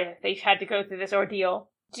sorry that they've had to go through this ordeal.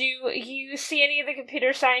 Do you see any of the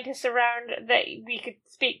computer scientists around that we could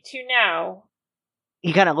speak to now?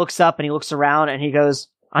 He kind of looks up and he looks around and he goes,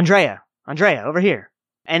 Andrea, over here.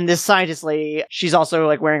 And this scientist lady, she's also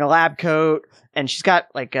like wearing a lab coat and she's got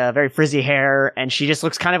like very frizzy hair and she just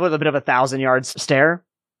looks kind of with a bit of a 1,000-yard stare.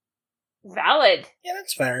 Valid. Yeah,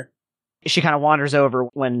 that's fair. She kind of wanders over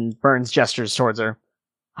when Burns gestures towards her.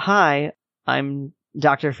 Hi, I'm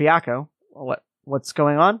Dr. Fiacco. What's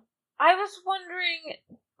going on? I was wondering,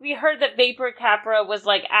 we heard that Vapor Capra was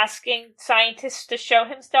like asking scientists to show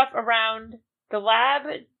him stuff around the lab.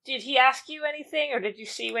 Did he ask you anything, or did you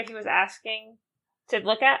see what he was asking to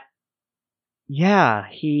look at? Yeah,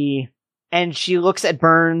 and she looks at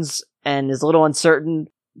Burns and is a little uncertain.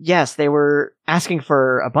 Yes, they were asking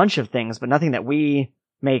for a bunch of things, but nothing that we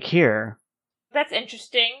make here. That's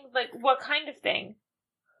interesting. Like, what kind of thing?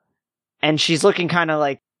 And she's looking kind of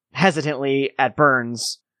like hesitantly at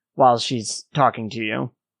Burns while she's talking to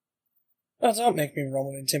you. Oh, don't make me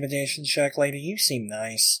roll an intimidation check, lady. You seem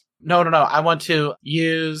nice. No. I want to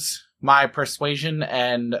use my persuasion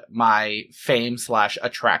and my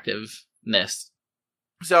fame/attractiveness.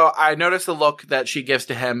 So I notice the look that she gives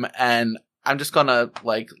to him, and I'm just gonna,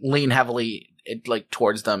 lean heavily,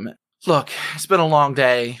 towards them. Look, it's been a long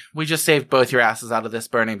day. We just saved both your asses out of this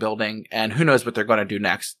burning building, and who knows what they're gonna do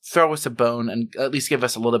next. Throw us a bone and at least give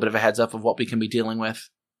us a little bit of a heads up of what we can be dealing with.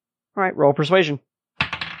 Alright, roll persuasion.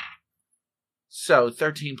 So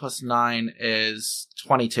 13 plus 9 is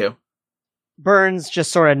 22. Burns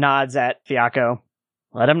just sort of nods at Fiacco.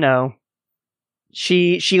 Let him know.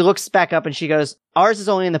 She looks back up and she goes, ours is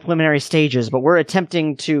only in the preliminary stages, but we're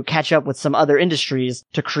attempting to catch up with some other industries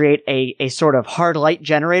to create a sort of hard light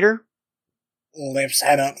generator. Lifts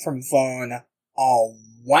head up from phone. Oh,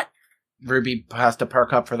 what? Ruby has to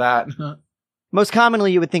perk up for that. Most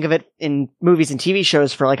commonly, you would think of it in movies and TV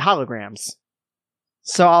shows for, holograms.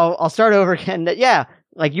 So I'll start over again. Yeah,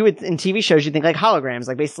 you would, in TV shows, you'd think holograms,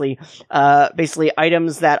 basically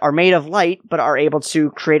items that are made of light, but are able to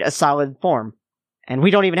create a solid form. And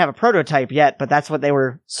we don't even have a prototype yet, but that's what they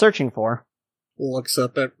were searching for. Looks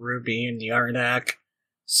up at Ruby and Yardak.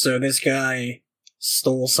 So this guy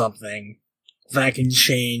stole something that can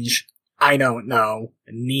change, I don't know,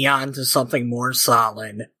 neon to something more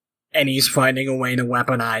solid, and he's finding a way to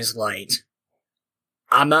weaponize light.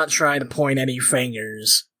 I'm not trying to point any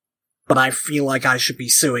fingers, but I feel like I should be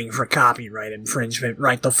suing for copyright infringement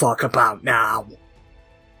right the fuck about now.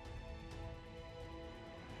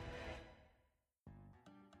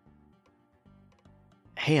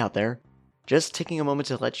 Hey out there, just taking a moment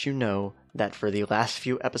to let you know that for the last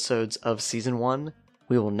few episodes of Season 1,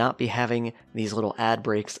 we will not be having these little ad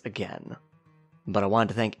breaks again. But I wanted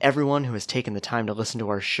to thank everyone who has taken the time to listen to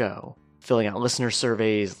our show, filling out listener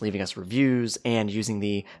surveys, leaving us reviews, and using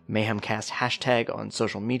the MayhemCast hashtag on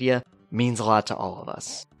social media means a lot to all of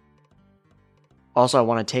us. Also, I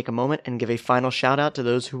want to take a moment and give a final shout out to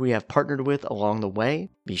those who we have partnered with along the way.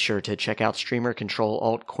 Be sure to check out streamer Control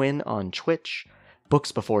Alt Quinn on Twitch,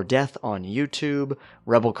 Books Before Death on YouTube,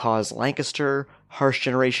 Rebel Cause Lancaster, Harsh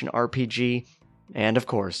Generation RPG, and of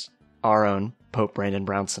course, our own Pope Brandon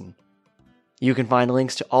Brownson. You can find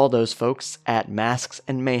links to all those folks at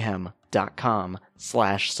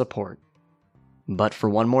masksandmayhem.com/support. But for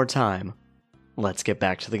one more time, let's get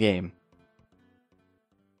back to the game.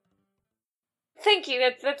 Thank you.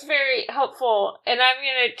 That's very helpful. And I'm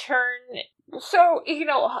going to turn... So,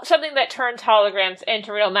 something that turns holograms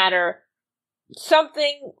into real matter.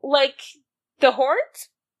 Something like the horns?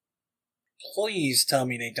 Please tell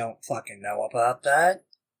me they don't fucking know about that.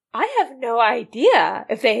 I have no idea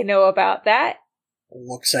if they know about that.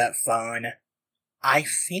 Looks at phone. I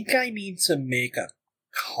think I need to make a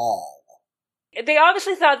call. They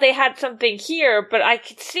obviously thought they had something here, but I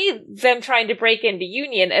could see them trying to break into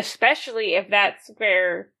Union, especially if that's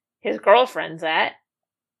where his girlfriend's at.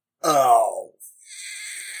 Oh,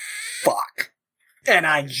 fuck. And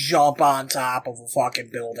I jump on top of a fucking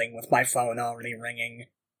building with my phone already ringing.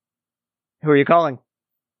 Who are you calling?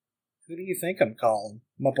 Who do you think I'm calling?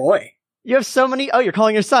 My boy. You have so many... Oh, you're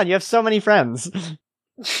calling your son. You have so many friends.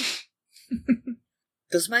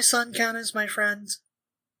 Does my son count as my friend?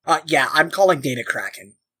 Yeah, I'm calling Data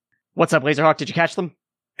Kraken. What's up, Laserhawk? Did you catch them?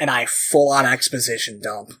 And I full-on exposition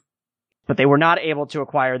dump. But they were not able to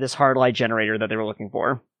acquire this hard light generator that they were looking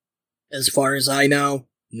for. As far as I know,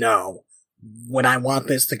 no. Would I want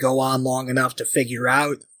this to go on long enough to figure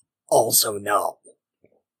out? Also no.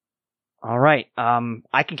 All right.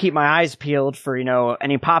 I can keep my eyes peeled for,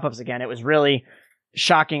 any pop-ups again. It was really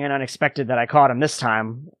shocking and unexpected that I caught him this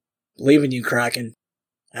time. Believe in you, Kraken.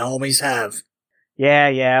 I always have.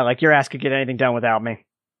 Yeah, like your ass could get anything done without me.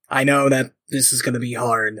 I know that this is gonna be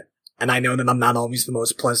hard, and I know that I'm not always the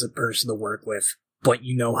most pleasant person to work with, but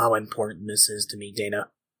you know how important this is to me, Dana.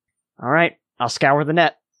 All right. I'll scour the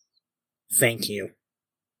net. Thank you.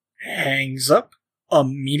 Hangs up.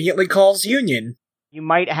 Immediately calls Union. You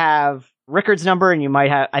might have Rickard's number, and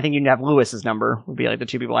I think you'd have Lewis's number, would be like the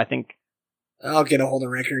two people I think. I'll get a hold of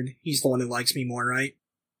Rickard. He's the one who likes me more, right?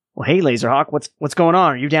 Well, hey, Laserhawk, what's going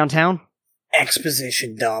on? Are you downtown?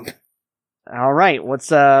 Exposition dump. All right. What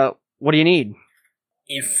do you need?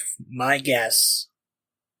 If my guess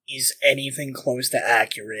is anything close to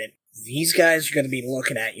accurate, these guys are gonna be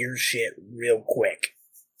looking at your shit real quick.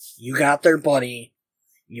 You got their buddy.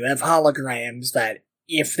 You have holograms that,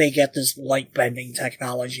 if they get this light-bending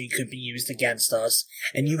technology, could be used against us.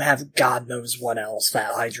 And you have God knows what else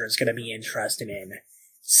that Hydra is gonna be interested in.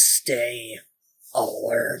 Stay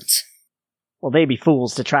alert. Well, they'd be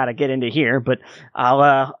fools to try to get into here, but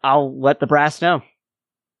I'll let the brass know.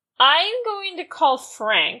 I'm going to call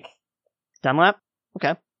Frank. Dunlap?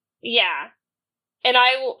 Okay. Yeah. And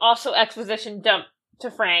I will also exposition dump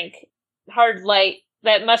to Frank. Hard light.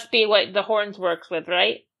 That must be what the horns works with,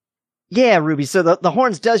 right? Yeah, Ruby. So the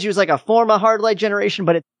horns does use like a form of hard light generation,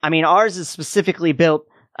 but ours is specifically built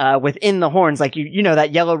within the horns. Like you know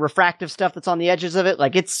that yellow refractive stuff that's on the edges of it.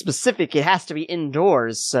 Like it's specific. It has to be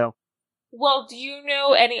indoors. So. Well, do you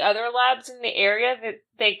know any other labs in the area that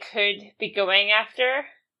they could be going after?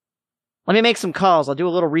 Let me make some calls. I'll do a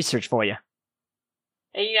little research for you.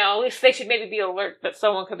 And, at least they should maybe be alert that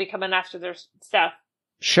someone could be coming after their stuff.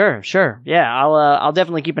 Sure. Yeah, I'll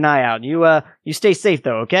definitely keep an eye out. You stay safe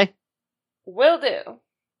though, okay? Will do.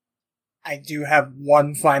 I do have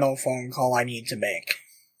one final phone call I need to make.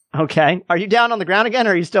 Okay. Are you down on the ground again,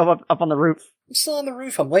 or are you still up on the roof? I'm still on the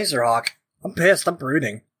roof. I'm Laserhawk. I'm pissed. I'm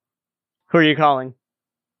brooding. Who are you calling?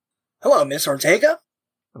 Hello, Miss Ortega?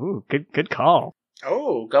 Ooh, good call.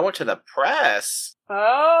 Oh, going to the press.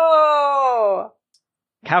 Oh!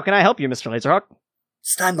 How can I help you, Mr. Laserhawk?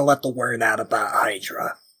 It's time to let the word out about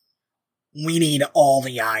Hydra. We need all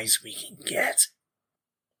the eyes we can get.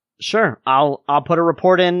 Sure. I'll put a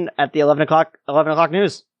report in at the 11 o'clock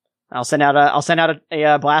news. I'll send out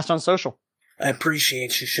a blast on social. I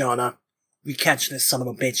appreciate you, Shauna. We catch this son of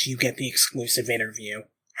a bitch, you get the exclusive interview.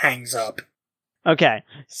 Hangs up. Okay.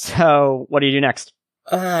 So, what do you do next?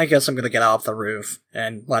 I guess I'm gonna get off the roof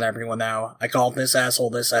and let everyone know. I called this asshole,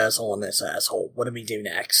 and this asshole. What do we do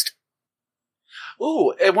next?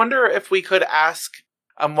 Ooh, I wonder if we could ask...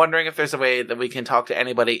 I'm wondering if there's a way that we can talk to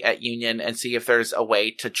anybody at Union and see if there's a way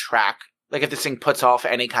to track... Like, if this thing puts off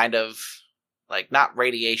any kind of... Like, not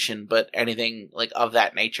radiation, but anything, like, of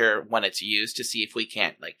that nature when it's used, to see if we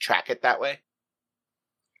can't, like, track it that way.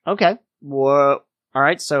 Okay. Well,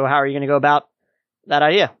 alright, so how are you gonna go about that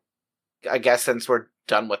idea? I guess since we're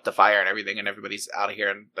done with the fire and everything and everybody's out of here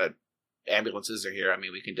and the ambulances are here,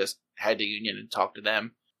 we can just head to Union and talk to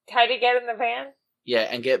them. How to get in the van? Yeah,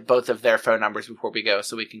 and get both of their phone numbers before we go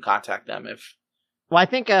so we can contact them if... Well, I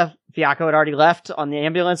think Fiacco had already left on the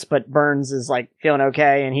ambulance, but Burns is, feeling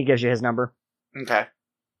okay, and he gives you his number. Okay.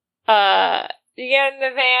 You get in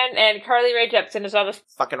the van, and Carly Rae Jepsen is on the...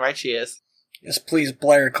 Fucking right she is. Yes, please,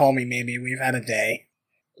 Blair, call me maybe. We've had a day.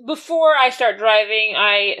 Before I start driving,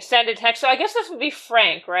 I send a text. So I guess this would be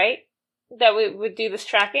Frank, right? That we would do this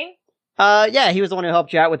tracking? Yeah, he was the one who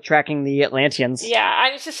helped you out with tracking the Atlanteans. Yeah,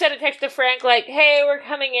 I just sent a text to Frank like, hey, we're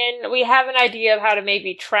coming in. We have an idea of how to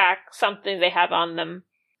maybe track something they have on them.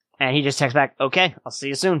 And he just texts back, okay, I'll see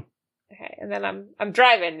you soon. Okay, and then I'm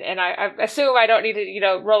driving, and I assume I don't need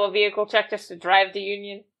to, roll a vehicle check just to drive to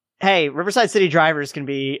Union. Hey, Riverside City drivers can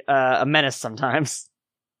be a menace sometimes.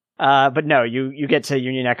 But no, you get to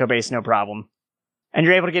Union Echo Base no problem. And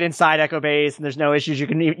you're able to get inside Echo Base, and there's no issues.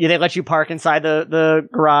 They let you park inside the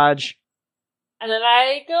garage. And then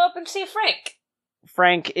I go up and see Frank.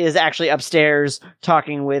 Frank is actually upstairs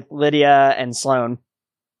talking with Lydia and Sloan.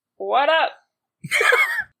 What up?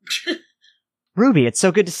 Ruby, it's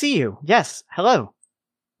so good to see you. Yes, hello.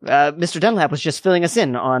 Mr. Dunlap was just filling us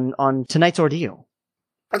in on tonight's ordeal.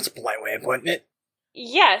 That's a polite way of putting it.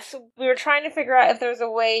 Yes, we were trying to figure out if there's a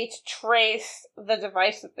way to trace the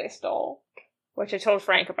device that they stole, which I told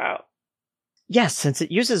Frank about. Yes, since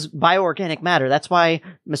it uses bioorganic matter, that's why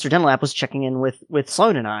Mr. Dunlap was checking in with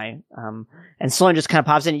Sloan and I. And Sloan just kind of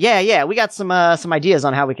pops in, yeah, we got some ideas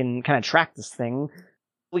on how we can kind of track this thing.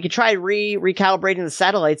 We could try recalibrating the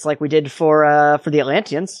satellites like we did for the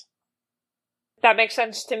Atlanteans. That makes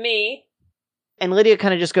sense to me. And Lydia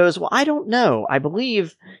kind of just goes, well, I don't know. I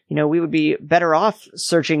believe, we would be better off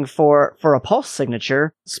searching for a pulse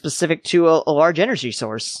signature specific to a large energy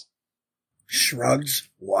source. Shrugs.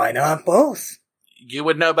 Why not both? You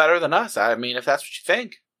would know better than us. I mean, if that's what you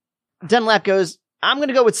think. Dunlap goes, I'm going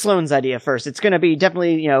to go with Sloane's idea first. It's going to be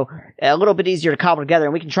definitely, a little bit easier to cobble together,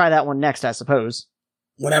 and we can try that one next, I suppose.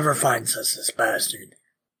 Whatever finds us, this bastard.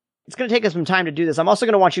 It's going to take us some time to do this. I'm also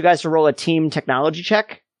going to want you guys to roll a team technology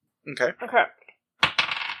check. Okay.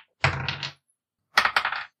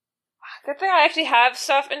 Good thing I actually have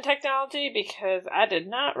stuff in technology, because I did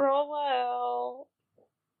not roll well.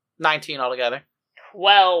 19 altogether.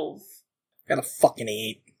 12. Got a fucking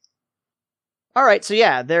 8. All right, so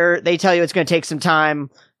yeah, they tell you it's going to take some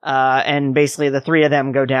time, and basically the three of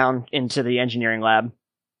them go down into the engineering lab.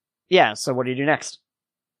 Yeah, so what do you do next?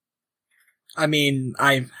 I mean,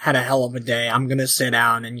 I've had a hell of a day. I'm gonna sit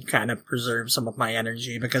down and kind of preserve some of my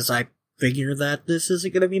energy, because I figure that this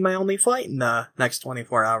isn't gonna be my only fight in the next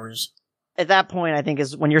 24 hours. At that point, I think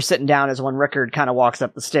is when you're sitting down is when Rickard kind of walks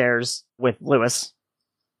up the stairs with Lewis.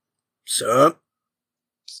 Sup?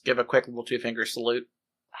 Just give a quick little 2-finger salute.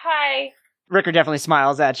 Hi. Rickard definitely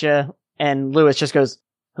smiles at you, and Lewis just goes,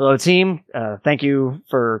 hello, team. Thank you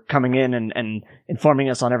for coming in and informing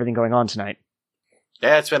us on everything going on tonight.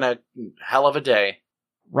 Yeah, it's been a hell of a day.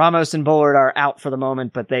 Ramos and Bullard are out for the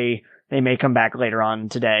moment, but they may come back later on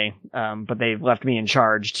today. But they've left me in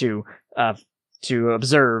charge to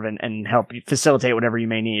observe and help facilitate whatever you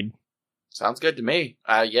may need. Sounds good to me.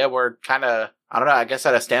 Yeah, we're kind of, I don't know, I guess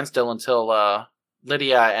at a standstill until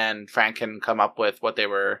Lydia and Frank can come up with what they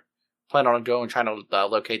were planning on doing, trying to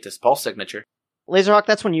locate this pulse signature. Laserhawk,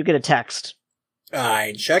 that's when you get a text.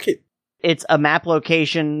 I check it. It's a map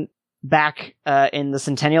location back in the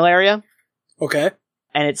Centennial area. Okay.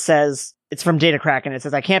 And it says, it's from Datacrack, and it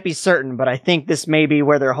says, I can't be certain, but I think this may be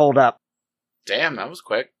where they're holed up. Damn, that was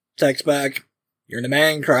quick. Text back. You're the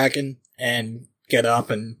man, Kraken. And get up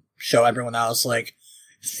and show everyone else,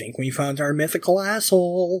 think we found our mythical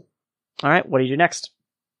asshole. Alright, what do you do next?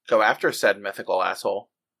 Go after said mythical asshole.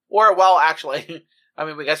 Or, well, actually, I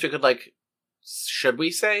mean, we guess we could, should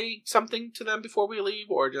we say something to them before we leave,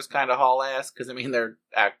 or just kind of haul ass? Because, I mean, they're,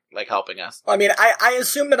 helping us. I mean, I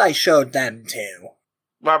assume that I showed them, too.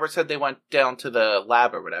 Robert said they went down to the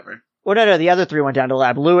lab or whatever. Well, no, the other three went down to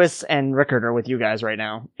lab. Lewis and Rickard are with you guys right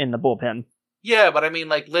now in the bullpen. Yeah, but I mean,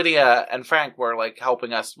 Lydia and Frank were,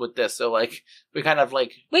 helping us with this, so, we kind of,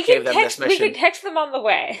 we gave them this mission. We can text them on the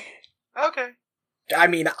way. Okay. I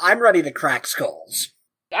mean, I'm ready to crack skulls.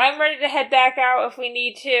 I'm ready to head back out if we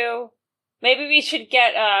need to. Maybe we should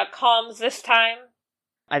get comms this time.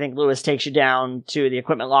 I think Lewis takes you down to the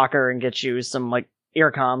equipment locker and gets you some, ear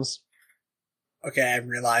comms. Okay, I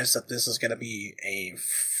realize that this is gonna be a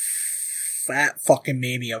fat fucking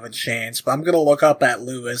maybe of a chance, but I'm gonna look up at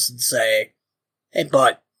Lewis and say, hey,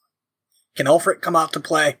 bud, can Ulfric come out to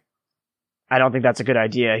play? I don't think that's a good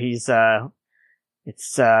idea.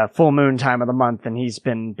 It's full moon time of the month, and he's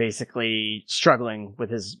been basically struggling with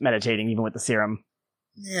his meditating, even with the serum.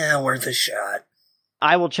 Yeah, worth a shot.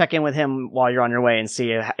 I will check in with him while you're on your way and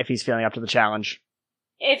see if he's feeling up to the challenge.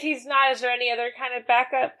 If he's not, is there any other kind of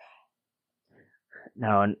backup?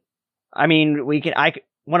 No, I mean,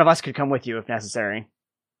 one of us could come with you if necessary.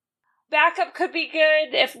 Backup could be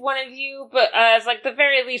good if one of you, but as the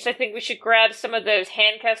very least, I think we should grab some of those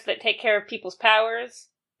handcuffs that take care of people's powers.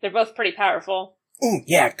 They're both pretty powerful. Ooh,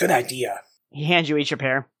 yeah, good idea. He hands you each a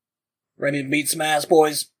pair. Ready to beat some ass,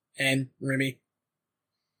 boys? And Remy?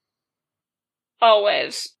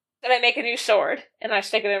 Always. Then I make a new sword, and I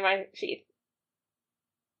stick it in my sheath.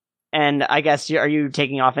 And I guess, are you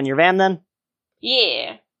taking off in your van then?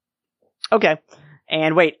 Yeah. Okay.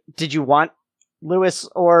 And wait, did you want Lewis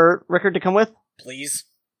or Rickard to come with? Please?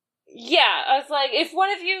 Yeah, I was if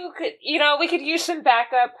one of you could, we could use some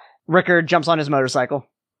backup. Rickard jumps on his motorcycle.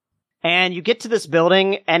 And you get to this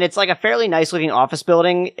building, and it's a fairly nice looking office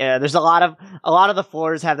building. There's a lot of the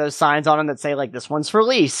floors have those signs on them that say this one's for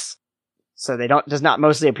lease. So does not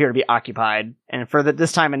mostly appear to be occupied. And for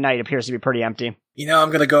this time of night, it appears to be pretty empty. I'm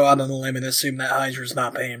gonna go out on a limb and assume that Hydra's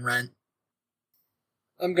not paying rent.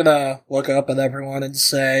 I'm gonna look up at everyone and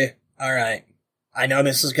say, alright, I know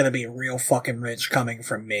this is gonna be real fucking rich coming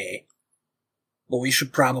from me, but we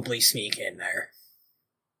should probably sneak in there.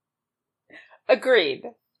 Agreed.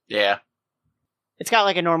 Yeah. It's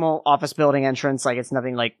got a normal office building entrance, it's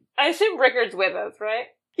nothing I assume Rickard's with us, right?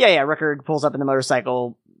 Yeah, Rickard pulls up in the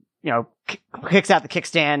motorcycle, kicks out the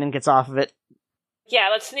kickstand and gets off of it. Yeah,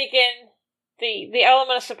 let's sneak in. The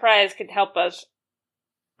element of surprise could help us.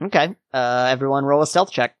 Okay, everyone roll a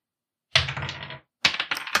stealth check.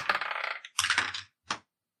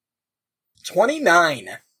 29.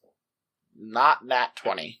 Not nat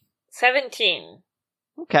 20. 17.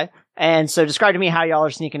 Okay. And so describe to me how y'all are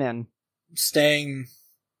sneaking in. Staying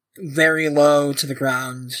very low to the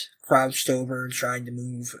ground, crouched over, trying to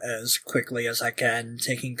move as quickly as I can,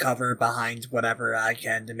 taking cover behind whatever I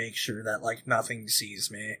can to make sure that, like, nothing sees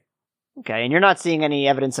me. Okay, and you're not seeing any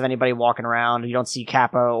evidence of anybody walking around. You don't see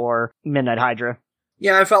Kappa or Midnight Hydra.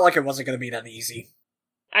 Yeah, I felt like it wasn't going to be that easy.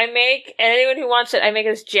 And anyone who wants it, I make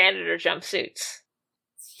us janitor jumpsuits.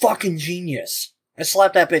 Fucking genius. I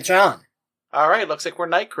slapped that bitch on. Alright, looks like we're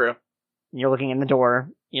night crew. You're looking in the door.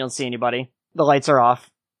 You don't see anybody. The lights are off.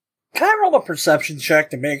 Can I roll a perception check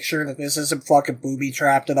to make sure that this isn't fucking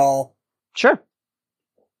booby-trapped at all? Sure.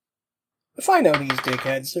 If I know these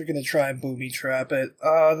dickheads, they're gonna try and booby-trap it.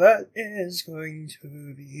 That is going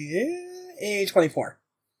to be a 24.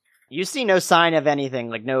 You see no sign of anything,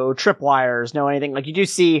 like no tripwires, no anything. Like you do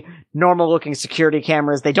see normal-looking security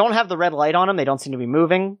cameras. They don't have the red light on them. They don't seem to be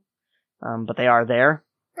moving, but they are there.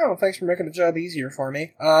 Oh, thanks for making the job easier for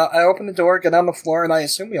me. I open the door, get on the floor, and I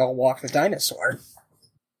assume we all walk the dinosaur.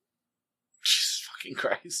 Jesus fucking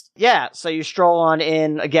Christ. Yeah, so you stroll on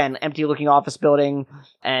in, again, empty-looking office building,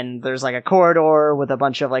 and there's like a corridor with a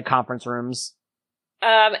bunch of like conference rooms.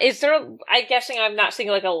 Is there, I'm guessing I'm not seeing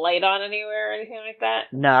like a light on anywhere or anything like that?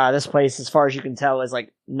 Nah, this place, as far as you can tell, is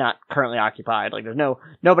like not currently occupied. Like there's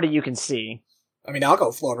nobody you can see. I mean, I'll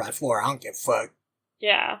go floor by floor. I don't give a fuck.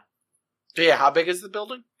 Yeah. So yeah, how big is the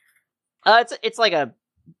building? It's like a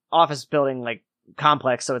office building, like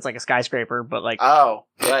complex, so it's like a skyscraper, but like Oh,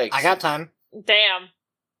 yikes. I got time. Damn.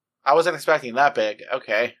 I wasn't expecting that big.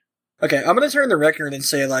 Okay. Okay, I'm gonna turn the record and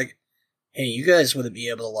say, like, hey, you guys wouldn't be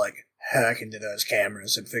able to, like, hack into those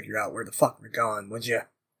cameras and figure out where the fuck we're going, would you?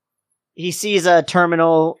 he sees a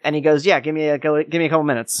terminal and he goes, "Yeah, give me a couple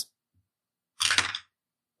minutes."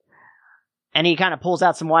 And he kind of pulls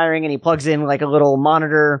out some wiring and he plugs in like a little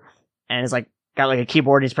monitor and is like got like a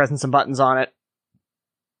keyboard and he's pressing some buttons on it.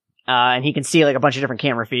 And he can see like a bunch of different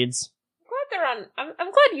camera feeds. I'm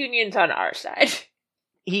glad Union's on our side.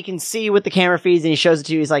 He can see with the camera feeds and he shows it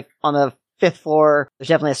to you. He's like on the 5th floor. There's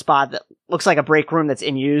definitely a spot that looks like a break room that's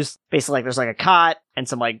in use. Basically, like there's like a cot and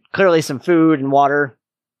some like clearly some food and water.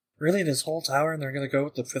 Really, this whole tower and they're gonna go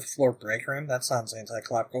with the 5th floor break room? That sounds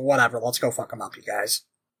anti-clerical. Whatever, let's go fuck them up, you guys.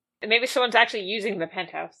 And maybe someone's actually using the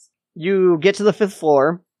penthouse. You get to the 5th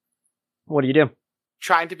floor. What do you do?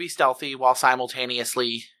 Trying to be stealthy while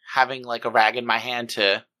simultaneously having like a rag in my hand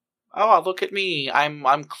to, oh, look at me.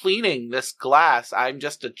 I'm cleaning this glass. I'm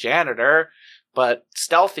just a janitor, but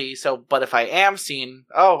stealthy. But if I am seen,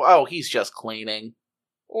 oh, he's just cleaning.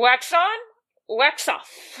 Wax on, wax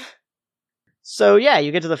off. So yeah,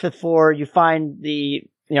 you get to the 5th floor. You find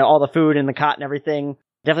all the food and the cot and everything.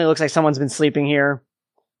 Definitely looks like someone's been sleeping here.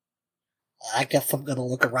 I guess I'm gonna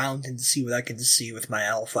look around and see what I can see with my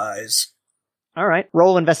elf eyes. All right,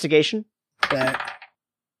 roll investigation. That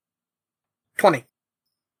 20.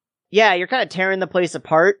 Yeah, you're kind of tearing the place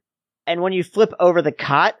apart, and when you flip over the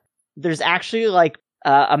cot, there's actually like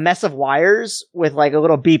a mess of wires with like a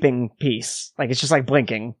little beeping piece. Like it's just like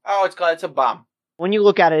blinking. Oh, it's a bomb. When you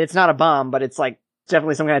look at it, it's not a bomb, but it's like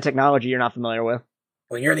definitely some kind of technology you're not familiar with.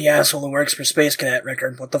 Well, you're the asshole who works for Space Cadet,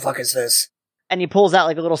 Rickard. What the fuck is this? And he pulls out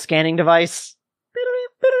like a little scanning device.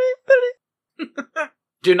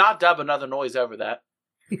 Do not dub another noise over that.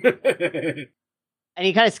 And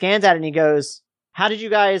he kind of scans at it and he goes, "How did you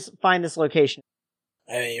guys find this location?"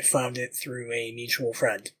 I found it through a mutual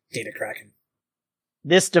friend, Data Kraken.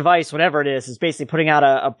 This device, whatever it is basically putting out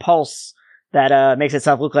a pulse that makes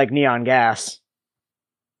itself look like neon gas.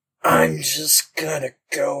 I'm just gonna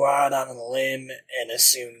go out on a limb and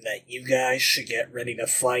assume that you guys should get ready to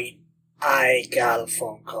fight. I got a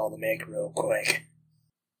phone call to make real quick.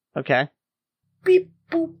 Okay. Beep,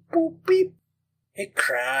 boop, boop, beep. Hey,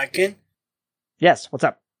 Kraken. Yes, what's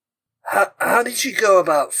up? How did you go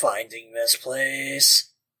about finding this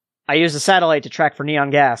place? I used a satellite to track for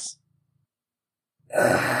neon gas.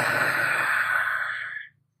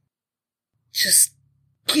 Just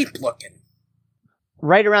keep looking.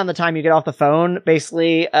 Right around the time you get off the phone,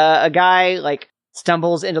 basically, a guy, like,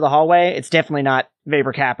 stumbles into the hallway. It's definitely not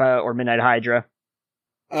Vapor Kappa or Midnight Hydra.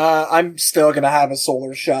 I'm still gonna have a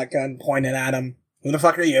solar shotgun pointed at him. Who the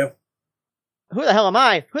fuck are you? Who the hell am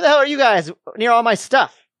I? Who the hell are you guys near all my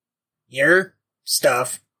stuff? Your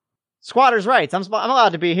stuff. Squatters' rights. I'm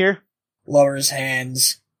allowed to be here. Lower his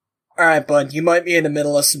hands. Alright, bud, you might be in the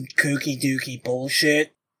middle of some kooky dooky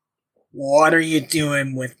bullshit. What are you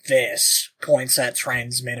doing with this? Points at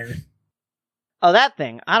transmitter. Oh, that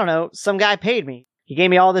thing. I don't know. Some guy paid me. He gave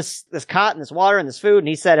me all this cot and this water and this food, and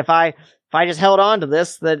he said if I just held on to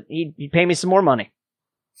this, that he'd pay me some more money.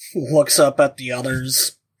 Looks up at the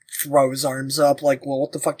others, throws arms up, like, well,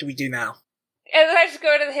 what the fuck do we do now? And then I just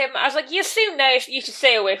go to him. I was like, "You seem nice. You should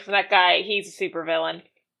stay away from that guy. He's a supervillain."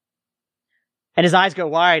 And his eyes go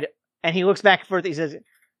wide, and he looks back and forth. He says,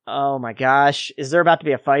 "Oh my gosh, is there about to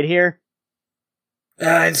be a fight here?"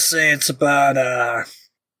 I'd say it's about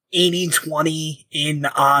 80-20 in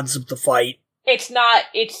the odds of the fight. It's not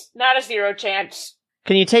a zero chance.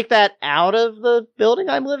 Can you take that out of the building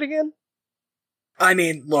I'm living in? I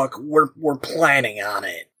mean, look, we're planning on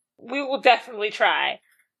it. We will definitely try.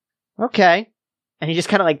 Okay. And he just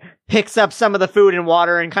kind of like picks up some of the food and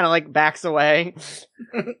water and kind of like backs away.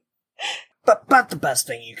 But the best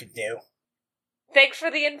thing you could do. Thanks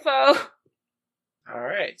for the info.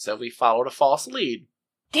 Alright, so we followed a false lead.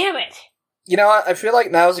 Damn it. You know what? I feel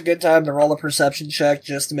like now's a good time to roll a perception check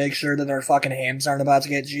just to make sure that our fucking hams aren't about to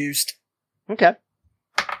get juiced. Okay.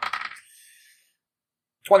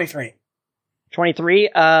 23. 23,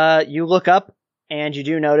 you look up, and you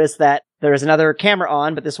do notice that there is another camera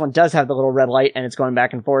on, but this one does have the little red light, and it's going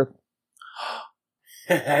back and forth.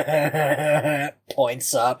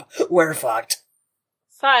 Points up. We're fucked.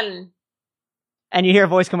 Fun. And you hear a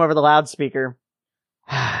voice come over the loudspeaker.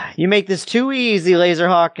 You make this too easy,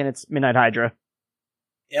 Laserhawk, and it's Midnight Hydra.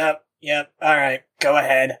 Yep. Alright, go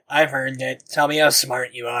ahead. I've earned it. Tell me how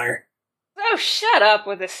smart you are. Oh, shut up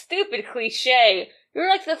with a stupid cliche. You're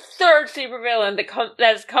like the third supervillain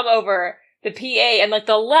that's come over the PA in like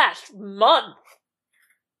the last month.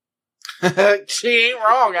 She ain't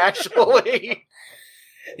wrong, actually.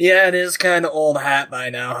 Yeah, it is kind of old hat by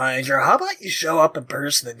now, Hydra. How about you show up in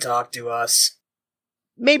person and talk to us?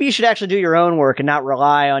 Maybe you should actually do your own work and not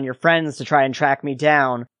rely on your friends to try and track me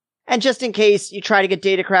down. And just in case you try to get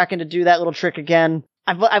Data Kraken to do that little trick again,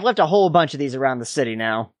 I've left a whole bunch of these around the city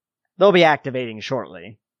now. They'll be activating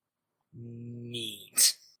shortly.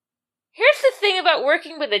 Neat. Here's the thing about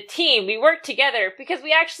working with a team. We work together because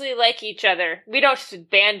we actually like each other. We don't just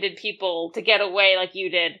abandon people to get away like you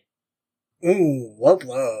did. Ooh,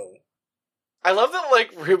 whoa. I love that,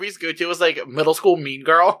 like, Ruby's go-to was, like, middle school mean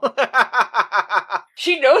girl.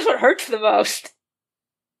 She knows what hurts the most.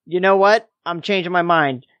 You know what? I'm changing my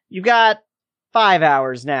mind. You got 5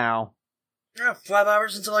 hours now. 5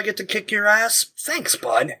 hours until I get to kick your ass? Thanks,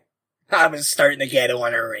 bud. I was starting to get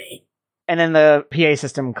ornery. And then the PA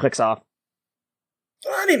system clicks off.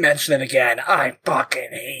 Let me mention it again. I fucking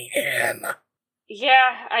hate him.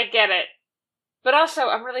 Yeah, I get it. But also,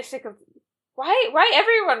 I'm really sick of... Why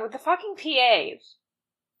everyone with the fucking PAs?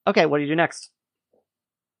 Okay, what do you do next?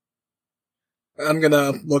 I'm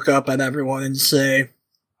gonna look up at everyone and say,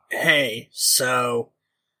 hey, so...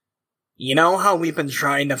 You know how we've been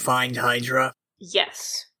trying to find Hydra?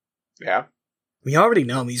 Yes. Yeah. We already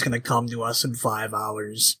know he's gonna come to us in 5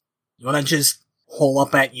 hours. You wanna just hole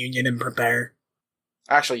up at Union and prepare?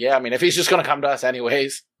 Actually, yeah, I mean, if he's just gonna come to us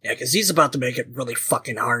anyways. Yeah, cause he's about to make it really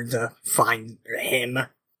fucking hard to find him.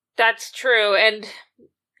 That's true, and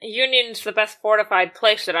Union's the best fortified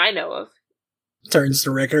place that I know of. Turns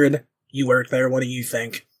to Rickard. You work there, what do you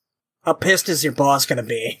think? How pissed is your boss gonna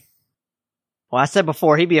be? Well, I said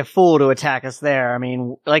before, he'd be a fool to attack us there. I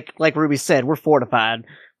mean, like Ruby said, we're fortified.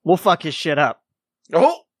 We'll fuck his shit up.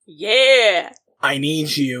 Oh! Yeah! I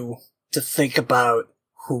need you to think about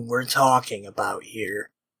who we're talking about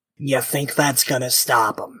here. You think that's gonna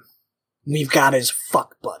stop him? We've got his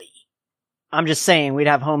fuck buddy. I'm just saying, we'd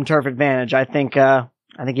have home turf advantage. I think you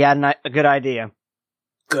had a good idea.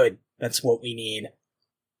 Good. That's what we need.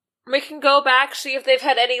 We can go back, see if they've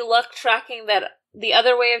had any luck tracking the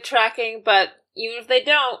other way of tracking, but even if they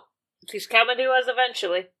don't, he's coming to us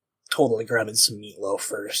eventually. Totally grabbing some meatloaf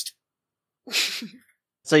first.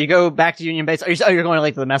 So you go back to Union Base. You're going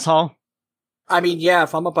like to the mess hall? I mean, yeah,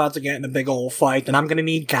 if I'm about to get in a big old fight, then I'm gonna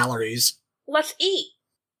need calories. Let's eat!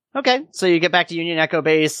 Okay, so you get back to Union Echo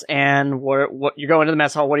Base, and what you're going to the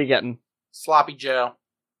mess hall. What are you getting? Sloppy Joe.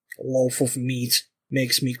 A loaf of meat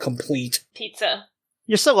makes me complete. Pizza.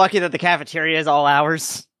 You're so lucky that the cafeteria is all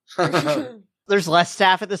hours. There's less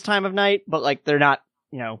staff at this time of night, but like they're not,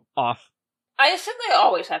 off. I assume they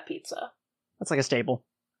always have pizza. That's like a staple.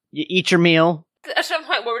 You eat your meal. At some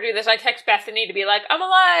point where we do this, I text Bethany to be like, I'm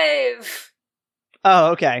alive!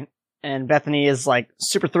 Oh, okay. And Bethany is like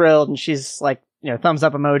super thrilled, and she's like, thumbs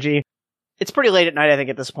up emoji. It's pretty late at night, I think,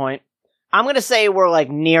 at this point. I'm gonna say we're like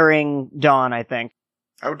nearing dawn, I think.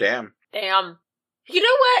 Oh, damn. Damn. You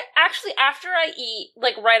know what? Actually, after I eat,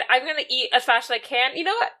 I'm gonna eat as fast as I can. You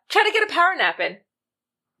know what? Try to get a power nap in.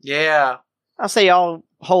 Yeah. I'll say y'all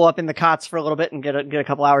hole up in the cots for a little bit and get a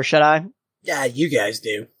couple hours shut-eye. Yeah, you guys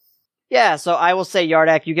do. Yeah, so I will say,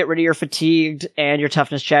 Yardak, you get rid of your fatigued and your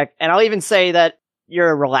toughness check, and I'll even say that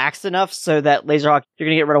you're relaxed enough so that Laserhawk, you're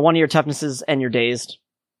going to get rid of one of your toughnesses and you're dazed.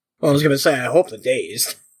 Well, I was gonna say, I hope the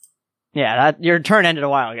dazed. Yeah, your turn ended a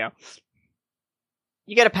while ago.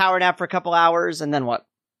 You get a power nap for a couple hours, and then what?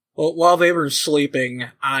 Well, while they were sleeping,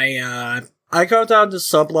 I go down to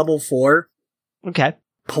sub-level 4, Okay.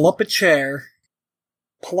 pull up a chair,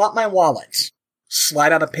 pull out my wallet,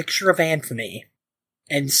 slide out a picture of Anthony,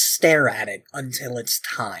 and stare at it until it's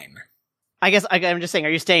time. I guess I'm just saying,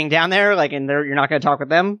 are you staying down there? Like, and you're not going to talk with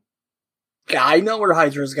them? I know where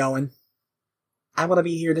Hydra's going. I want to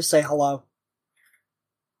be here to say hello.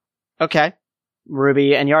 Okay.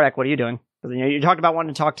 Ruby and Yardek, what are you doing? 'Cause, you talked about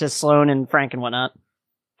wanting to talk to Sloan and Frank and whatnot.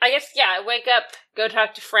 I guess, yeah, I wake up, go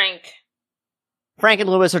talk to Frank. Frank and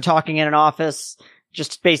Lewis are talking in an office,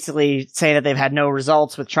 just basically saying that they've had no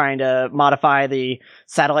results with trying to modify the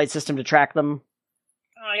satellite system to track them.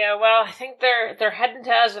 Oh yeah, well, I think they're heading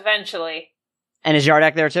to us eventually. And is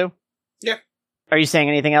Yardek there too? Yeah. Are you saying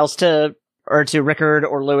anything else to Rickard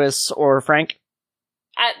or Lewis or Frank?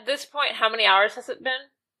 At this point, how many hours has it been?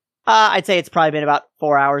 I'd say it's probably been about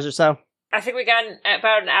 4 hours or so. I think we got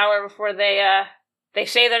about an hour before they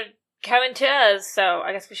say they're coming to us, so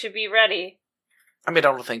I guess we should be ready. I mean,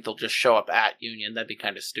 I don't think they'll just show up at Union. That'd be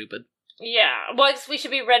kind of stupid. Yeah, well, I guess we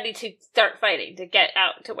should be ready to start fighting, to get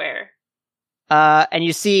out to where. And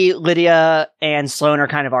you see Lydia and Sloan are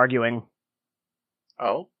kind of arguing.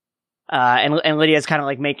 Oh? And Lydia's kind of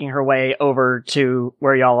like making her way over to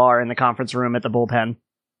where y'all are in the conference room at the bullpen.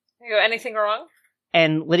 Anything wrong?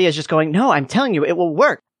 And Lydia's just going, no, I'm telling you, it will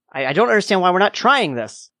work. I don't understand why we're not trying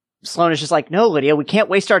this. Sloan is just like, no, Lydia, we can't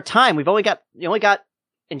waste our time. You only got,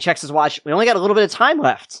 and checks his watch, we only got a little bit of time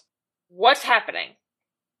left. What's happening?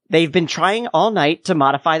 They've been trying all night to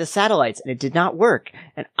modify the satellites, and it did not work.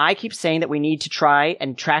 And I keep saying that we need to try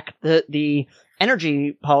and track the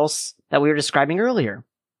energy pulse that we were describing earlier.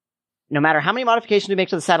 No matter how many modifications we make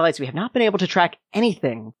to the satellites, we have not been able to track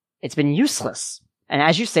anything. It's been useless. And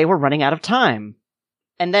as you say, we're running out of time.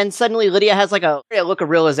 And then suddenly Lydia has like a look of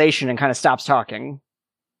realization and kind of stops talking.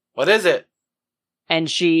 What is it?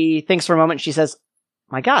 And she thinks for a moment, she says,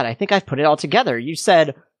 my God, I think I've put it all together. You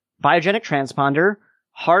said biogenic transponder,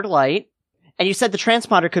 hard light, and you said the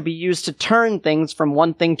transponder could be used to turn things from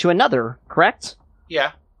one thing to another, correct?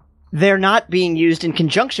 Yeah. They're not being used in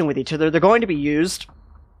conjunction with each other. They're going to be used,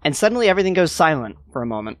 and suddenly everything goes silent for a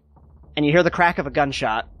moment. And you hear the crack of a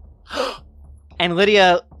gunshot. And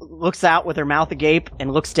Lydia looks out with her mouth agape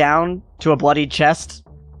and looks down to a bloodied chest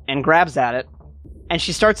and grabs at it. And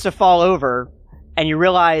she starts to fall over, and you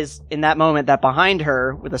realize in that moment that behind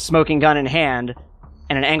her, with a smoking gun in hand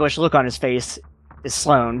and an anguished look on his face, is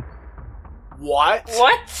Sloan. What?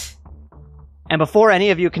 What? And before any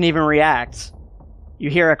of you can even react, you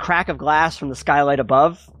hear a crack of glass from the skylight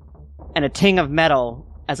above, and a ting of metal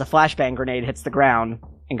as a flashbang grenade hits the ground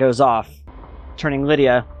and goes off, turning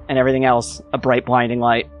Lydia and everything else a bright, blinding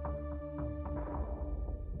light.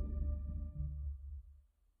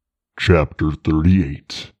 Chapter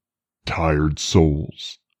 38. Tired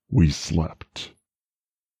Souls, We Slept.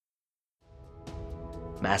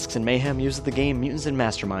 Masks and Mayhem uses the game Mutants and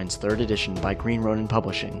Masterminds 3rd edition by Green Ronin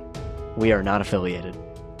Publishing. We are not affiliated.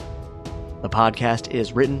 The podcast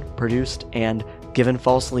is written, produced, and given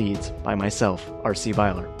false leads by myself, R.C.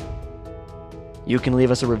 Byler. You can leave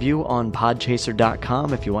us a review on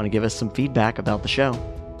podchaser.com if you want to give us some feedback about the show.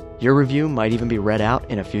 Your review might even be read out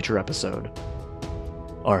in a future episode.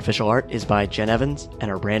 Our official art is by Jen Evans,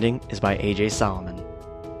 and our branding is by AJ Solomon.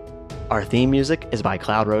 Our theme music is by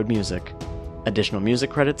Cloud Road Music. Additional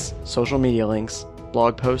music credits, social media links,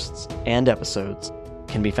 blog posts, and episodes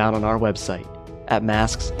can be found on our website at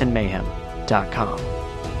masksandmayhem.com.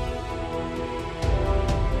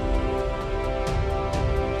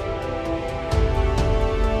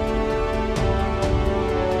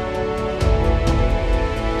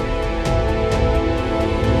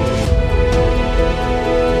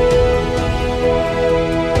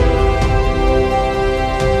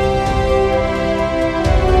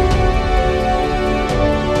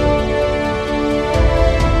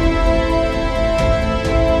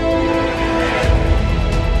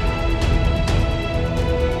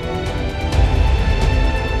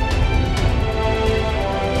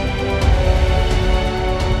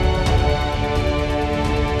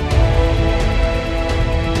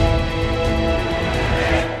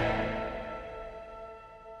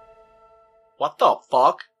 What the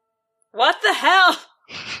fuck? What the hell?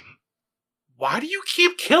 Why do you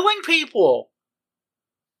keep killing people?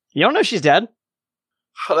 You don't know she's dead?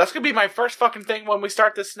 Oh, that's gonna be my first fucking thing when we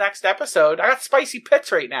start this next episode. I got spicy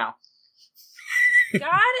pits right now.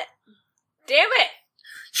 God damn it.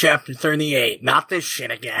 Chapter 38. Not this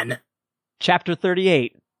shit again. Chapter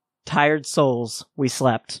 38. Tired Souls, We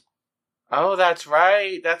Slept. Oh, that's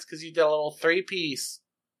right. That's because you did a little 3-piece.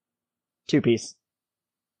 2-piece.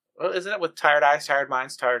 Well, isn't it with Tired Eyes, Tired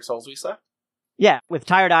Minds, Tired Souls We Slept? Yeah, with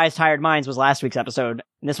Tired Eyes, Tired Minds was last week's episode,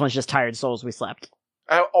 and this one's just Tired Souls, We Slept.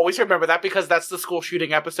 I always remember that because that's the school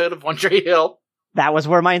shooting episode of One Tree Hill. That was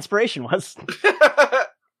where my inspiration was.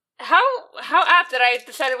 How apt that I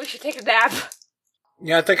decided we should take a nap.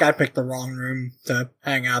 Yeah, I think I picked the wrong room to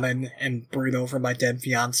hang out in and brood over my dead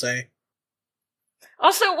fiancé.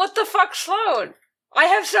 Also, what the fuck, Sloan? I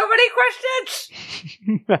have so many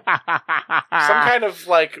questions! Some kind of,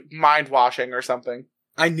 like, mind washing or something.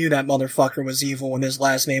 I knew that motherfucker was evil when his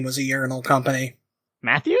last name was a urinal company.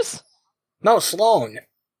 Matthews? No, Sloan.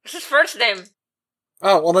 What's his first name?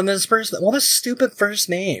 Oh, well then his first... What a stupid first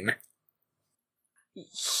name. He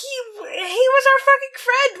was our fucking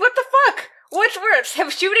friend! What the fuck? What's worse, him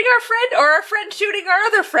shooting our friend or our friend shooting our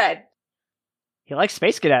other friend? He likes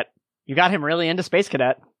Space Cadet. You got him really into Space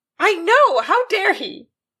Cadet. I know! How dare he?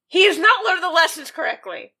 He has not learned the lessons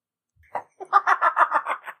correctly.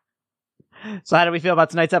 So how do we feel about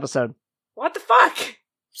tonight's episode? What the fuck?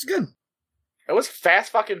 It's good. It was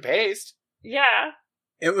fast fucking paced. Yeah.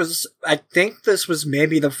 It was... I think this was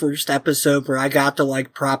maybe the first episode where I got to,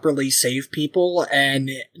 like, properly save people, and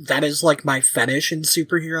that is, like, my fetish in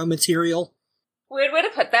superhero material. Weird way to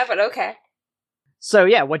put that, but okay. So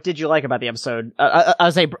yeah, what did you like about the episode?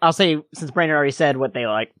 I'll say since Brandon already said what they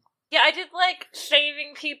like. Yeah, I did like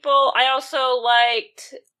saving people. I also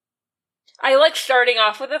liked starting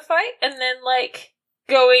off with a fight and then, like,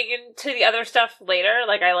 going into the other stuff later.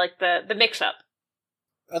 Like, I liked the mix-up.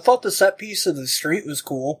 I thought the set piece of the street was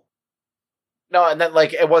cool. No, and then,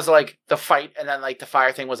 like, it was, like, the fight, and then, like, the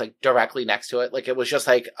fire thing was, like, directly next to it. Like, it was just,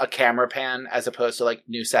 like, a camera pan as opposed to, like,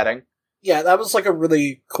 new setting. Yeah, that was, like, a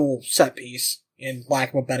really cool set piece, in lack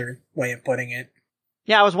of a better way of putting it.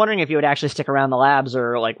 Yeah, I was wondering if you would actually stick around the labs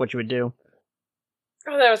or, like, what you would do.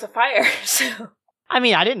 Oh, there was a fire, so... I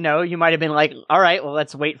mean, I didn't know. You might have been like, alright, well,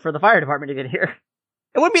 let's wait for the fire department to get here.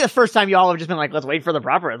 It wouldn't be the first time you all have just been like, let's wait for the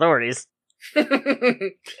proper authorities.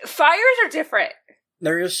 Fires are different.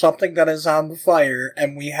 There is something that is on the fire,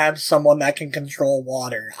 and we have someone that can control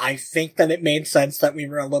water. I think that it made sense that we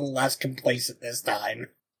were a little less complacent this time.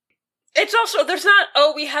 It's also, there's not,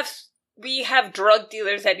 we have drug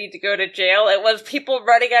dealers that need to go to jail. It was people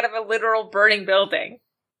running out of a literal burning building.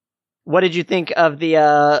 What did you think of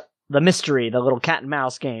the mystery, the little cat and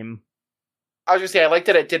mouse game? I was gonna say, I liked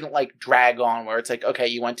that it didn't, like, drag on where it's like, okay,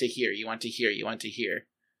 you went to here, you went to here, you went to here.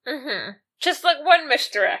 Mm-hmm. Just like one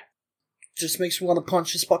misdirect. Just makes me want to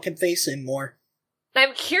punch his fucking face in more.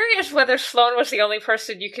 I'm curious whether Sloan was the only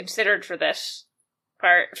person you considered for this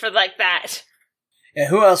part, for like that. Yeah,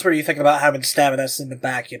 who else were you thinking about having stabbing us in the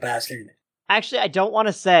back, you bastard? Actually, I don't want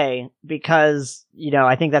to say, because,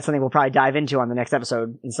 I think that's something we'll probably dive into on the next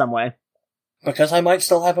episode in some way. Because I might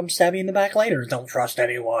still have him stab you in the back later. Don't trust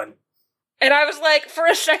anyone. And I was like, for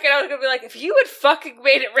a second, I was gonna be like, if you had fucking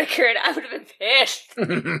made it Rickard, I would have been pissed.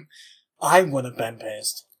 I would have been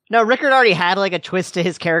pissed. No, Rickard already had, like, a twist to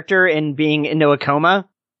his character in being into a coma.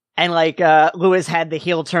 And, like, Lewis had the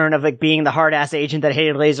heel turn of, like, being the hard-ass agent that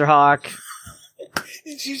hated Laserhawk.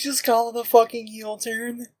 Did you just call it a fucking heel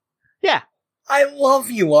turn? Yeah. I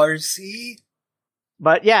love you, RC.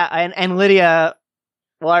 But, yeah, and Lydia,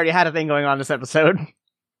 well, already had a thing going on this episode.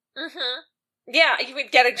 Mm-hmm. Yeah, you mean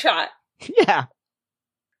getting shot. Yeah.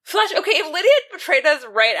 Flash, okay, if Lydia had betrayed us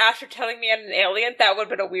right after telling me I'm an alien, that would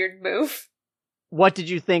have been a weird move. What did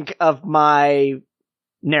you think of my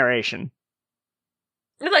narration?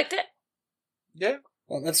 I liked it. Yeah.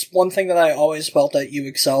 Well, that's one thing that I always felt that you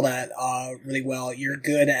excelled at really well. You're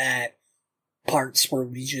good at parts where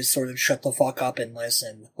we just sort of shut the fuck up and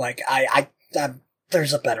listen. Like, I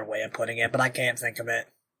there's a better way of putting it, but I can't think of it.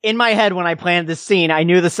 In my head, when I planned this scene, I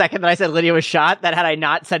knew the second that I said Lydia was shot, that had I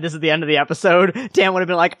not said this at the end of the episode, Dan would have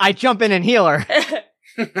been like, I jump in and heal her.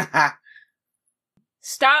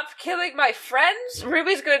 Stop killing my friends?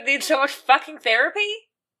 Ruby's gonna need so much fucking therapy?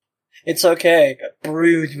 It's okay.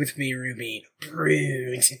 Brood with me, Ruby.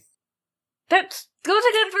 Brood. That goes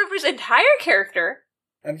against Ruby's entire character.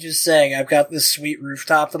 I'm just saying, I've got this sweet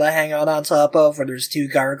rooftop that I hang out on top of, where there's two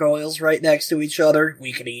gargoyles right next to each other.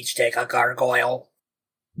 We can each take a gargoyle.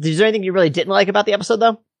 Is there anything you really didn't like about the episode,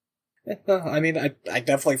 though? I mean, I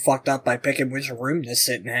definitely fucked up by picking which room to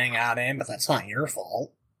sit and hang out in, but that's not your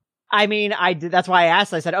fault. I mean, I did. That's why I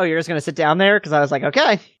asked. I said, oh, you're just going to sit down there? Because I was like,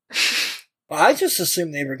 okay. Well, I just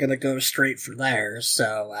assumed they were going to go straight for there,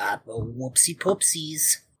 so, whoopsie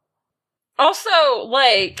poopsies. Also,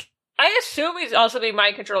 like, I assume he's also being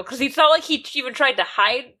mind controlled, because it's not like he even tried to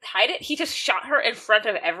hide it. He just shot her in front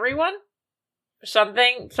of everyone.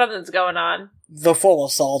 Something's going on. The full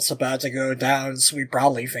assault's about to go down, so he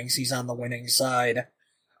probably thinks he's on the winning side.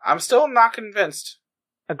 I'm still not convinced.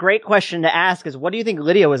 A great question to ask is, what do you think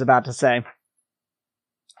Lydia was about to say?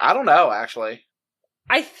 I don't know, actually.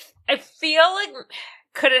 I feel like,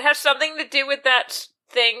 could it have something to do with that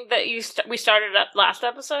thing that we started up last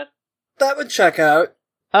episode? That would check out.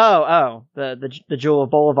 The Jewel of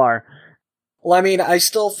Bolivar. Well, I mean, I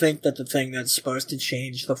still think that the thing that's supposed to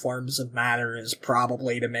change the forms of matter is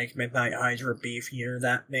probably to make Midnight Hydra beefier.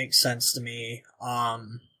 That makes sense to me. Or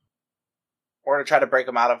to try to break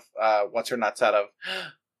him out of, what's-her-nuts out of...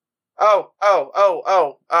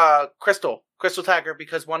 Crystal. Crystal Tiger,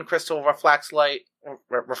 because one crystal refracts light,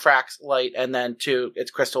 and then two,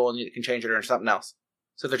 it's crystal, and you can change it into something else.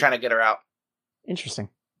 So they're trying to get her out. Interesting.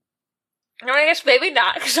 I mean, I guess maybe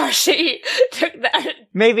not, because RC took that.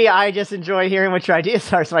 Maybe I just enjoy hearing what your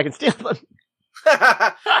ideas are so I can steal them.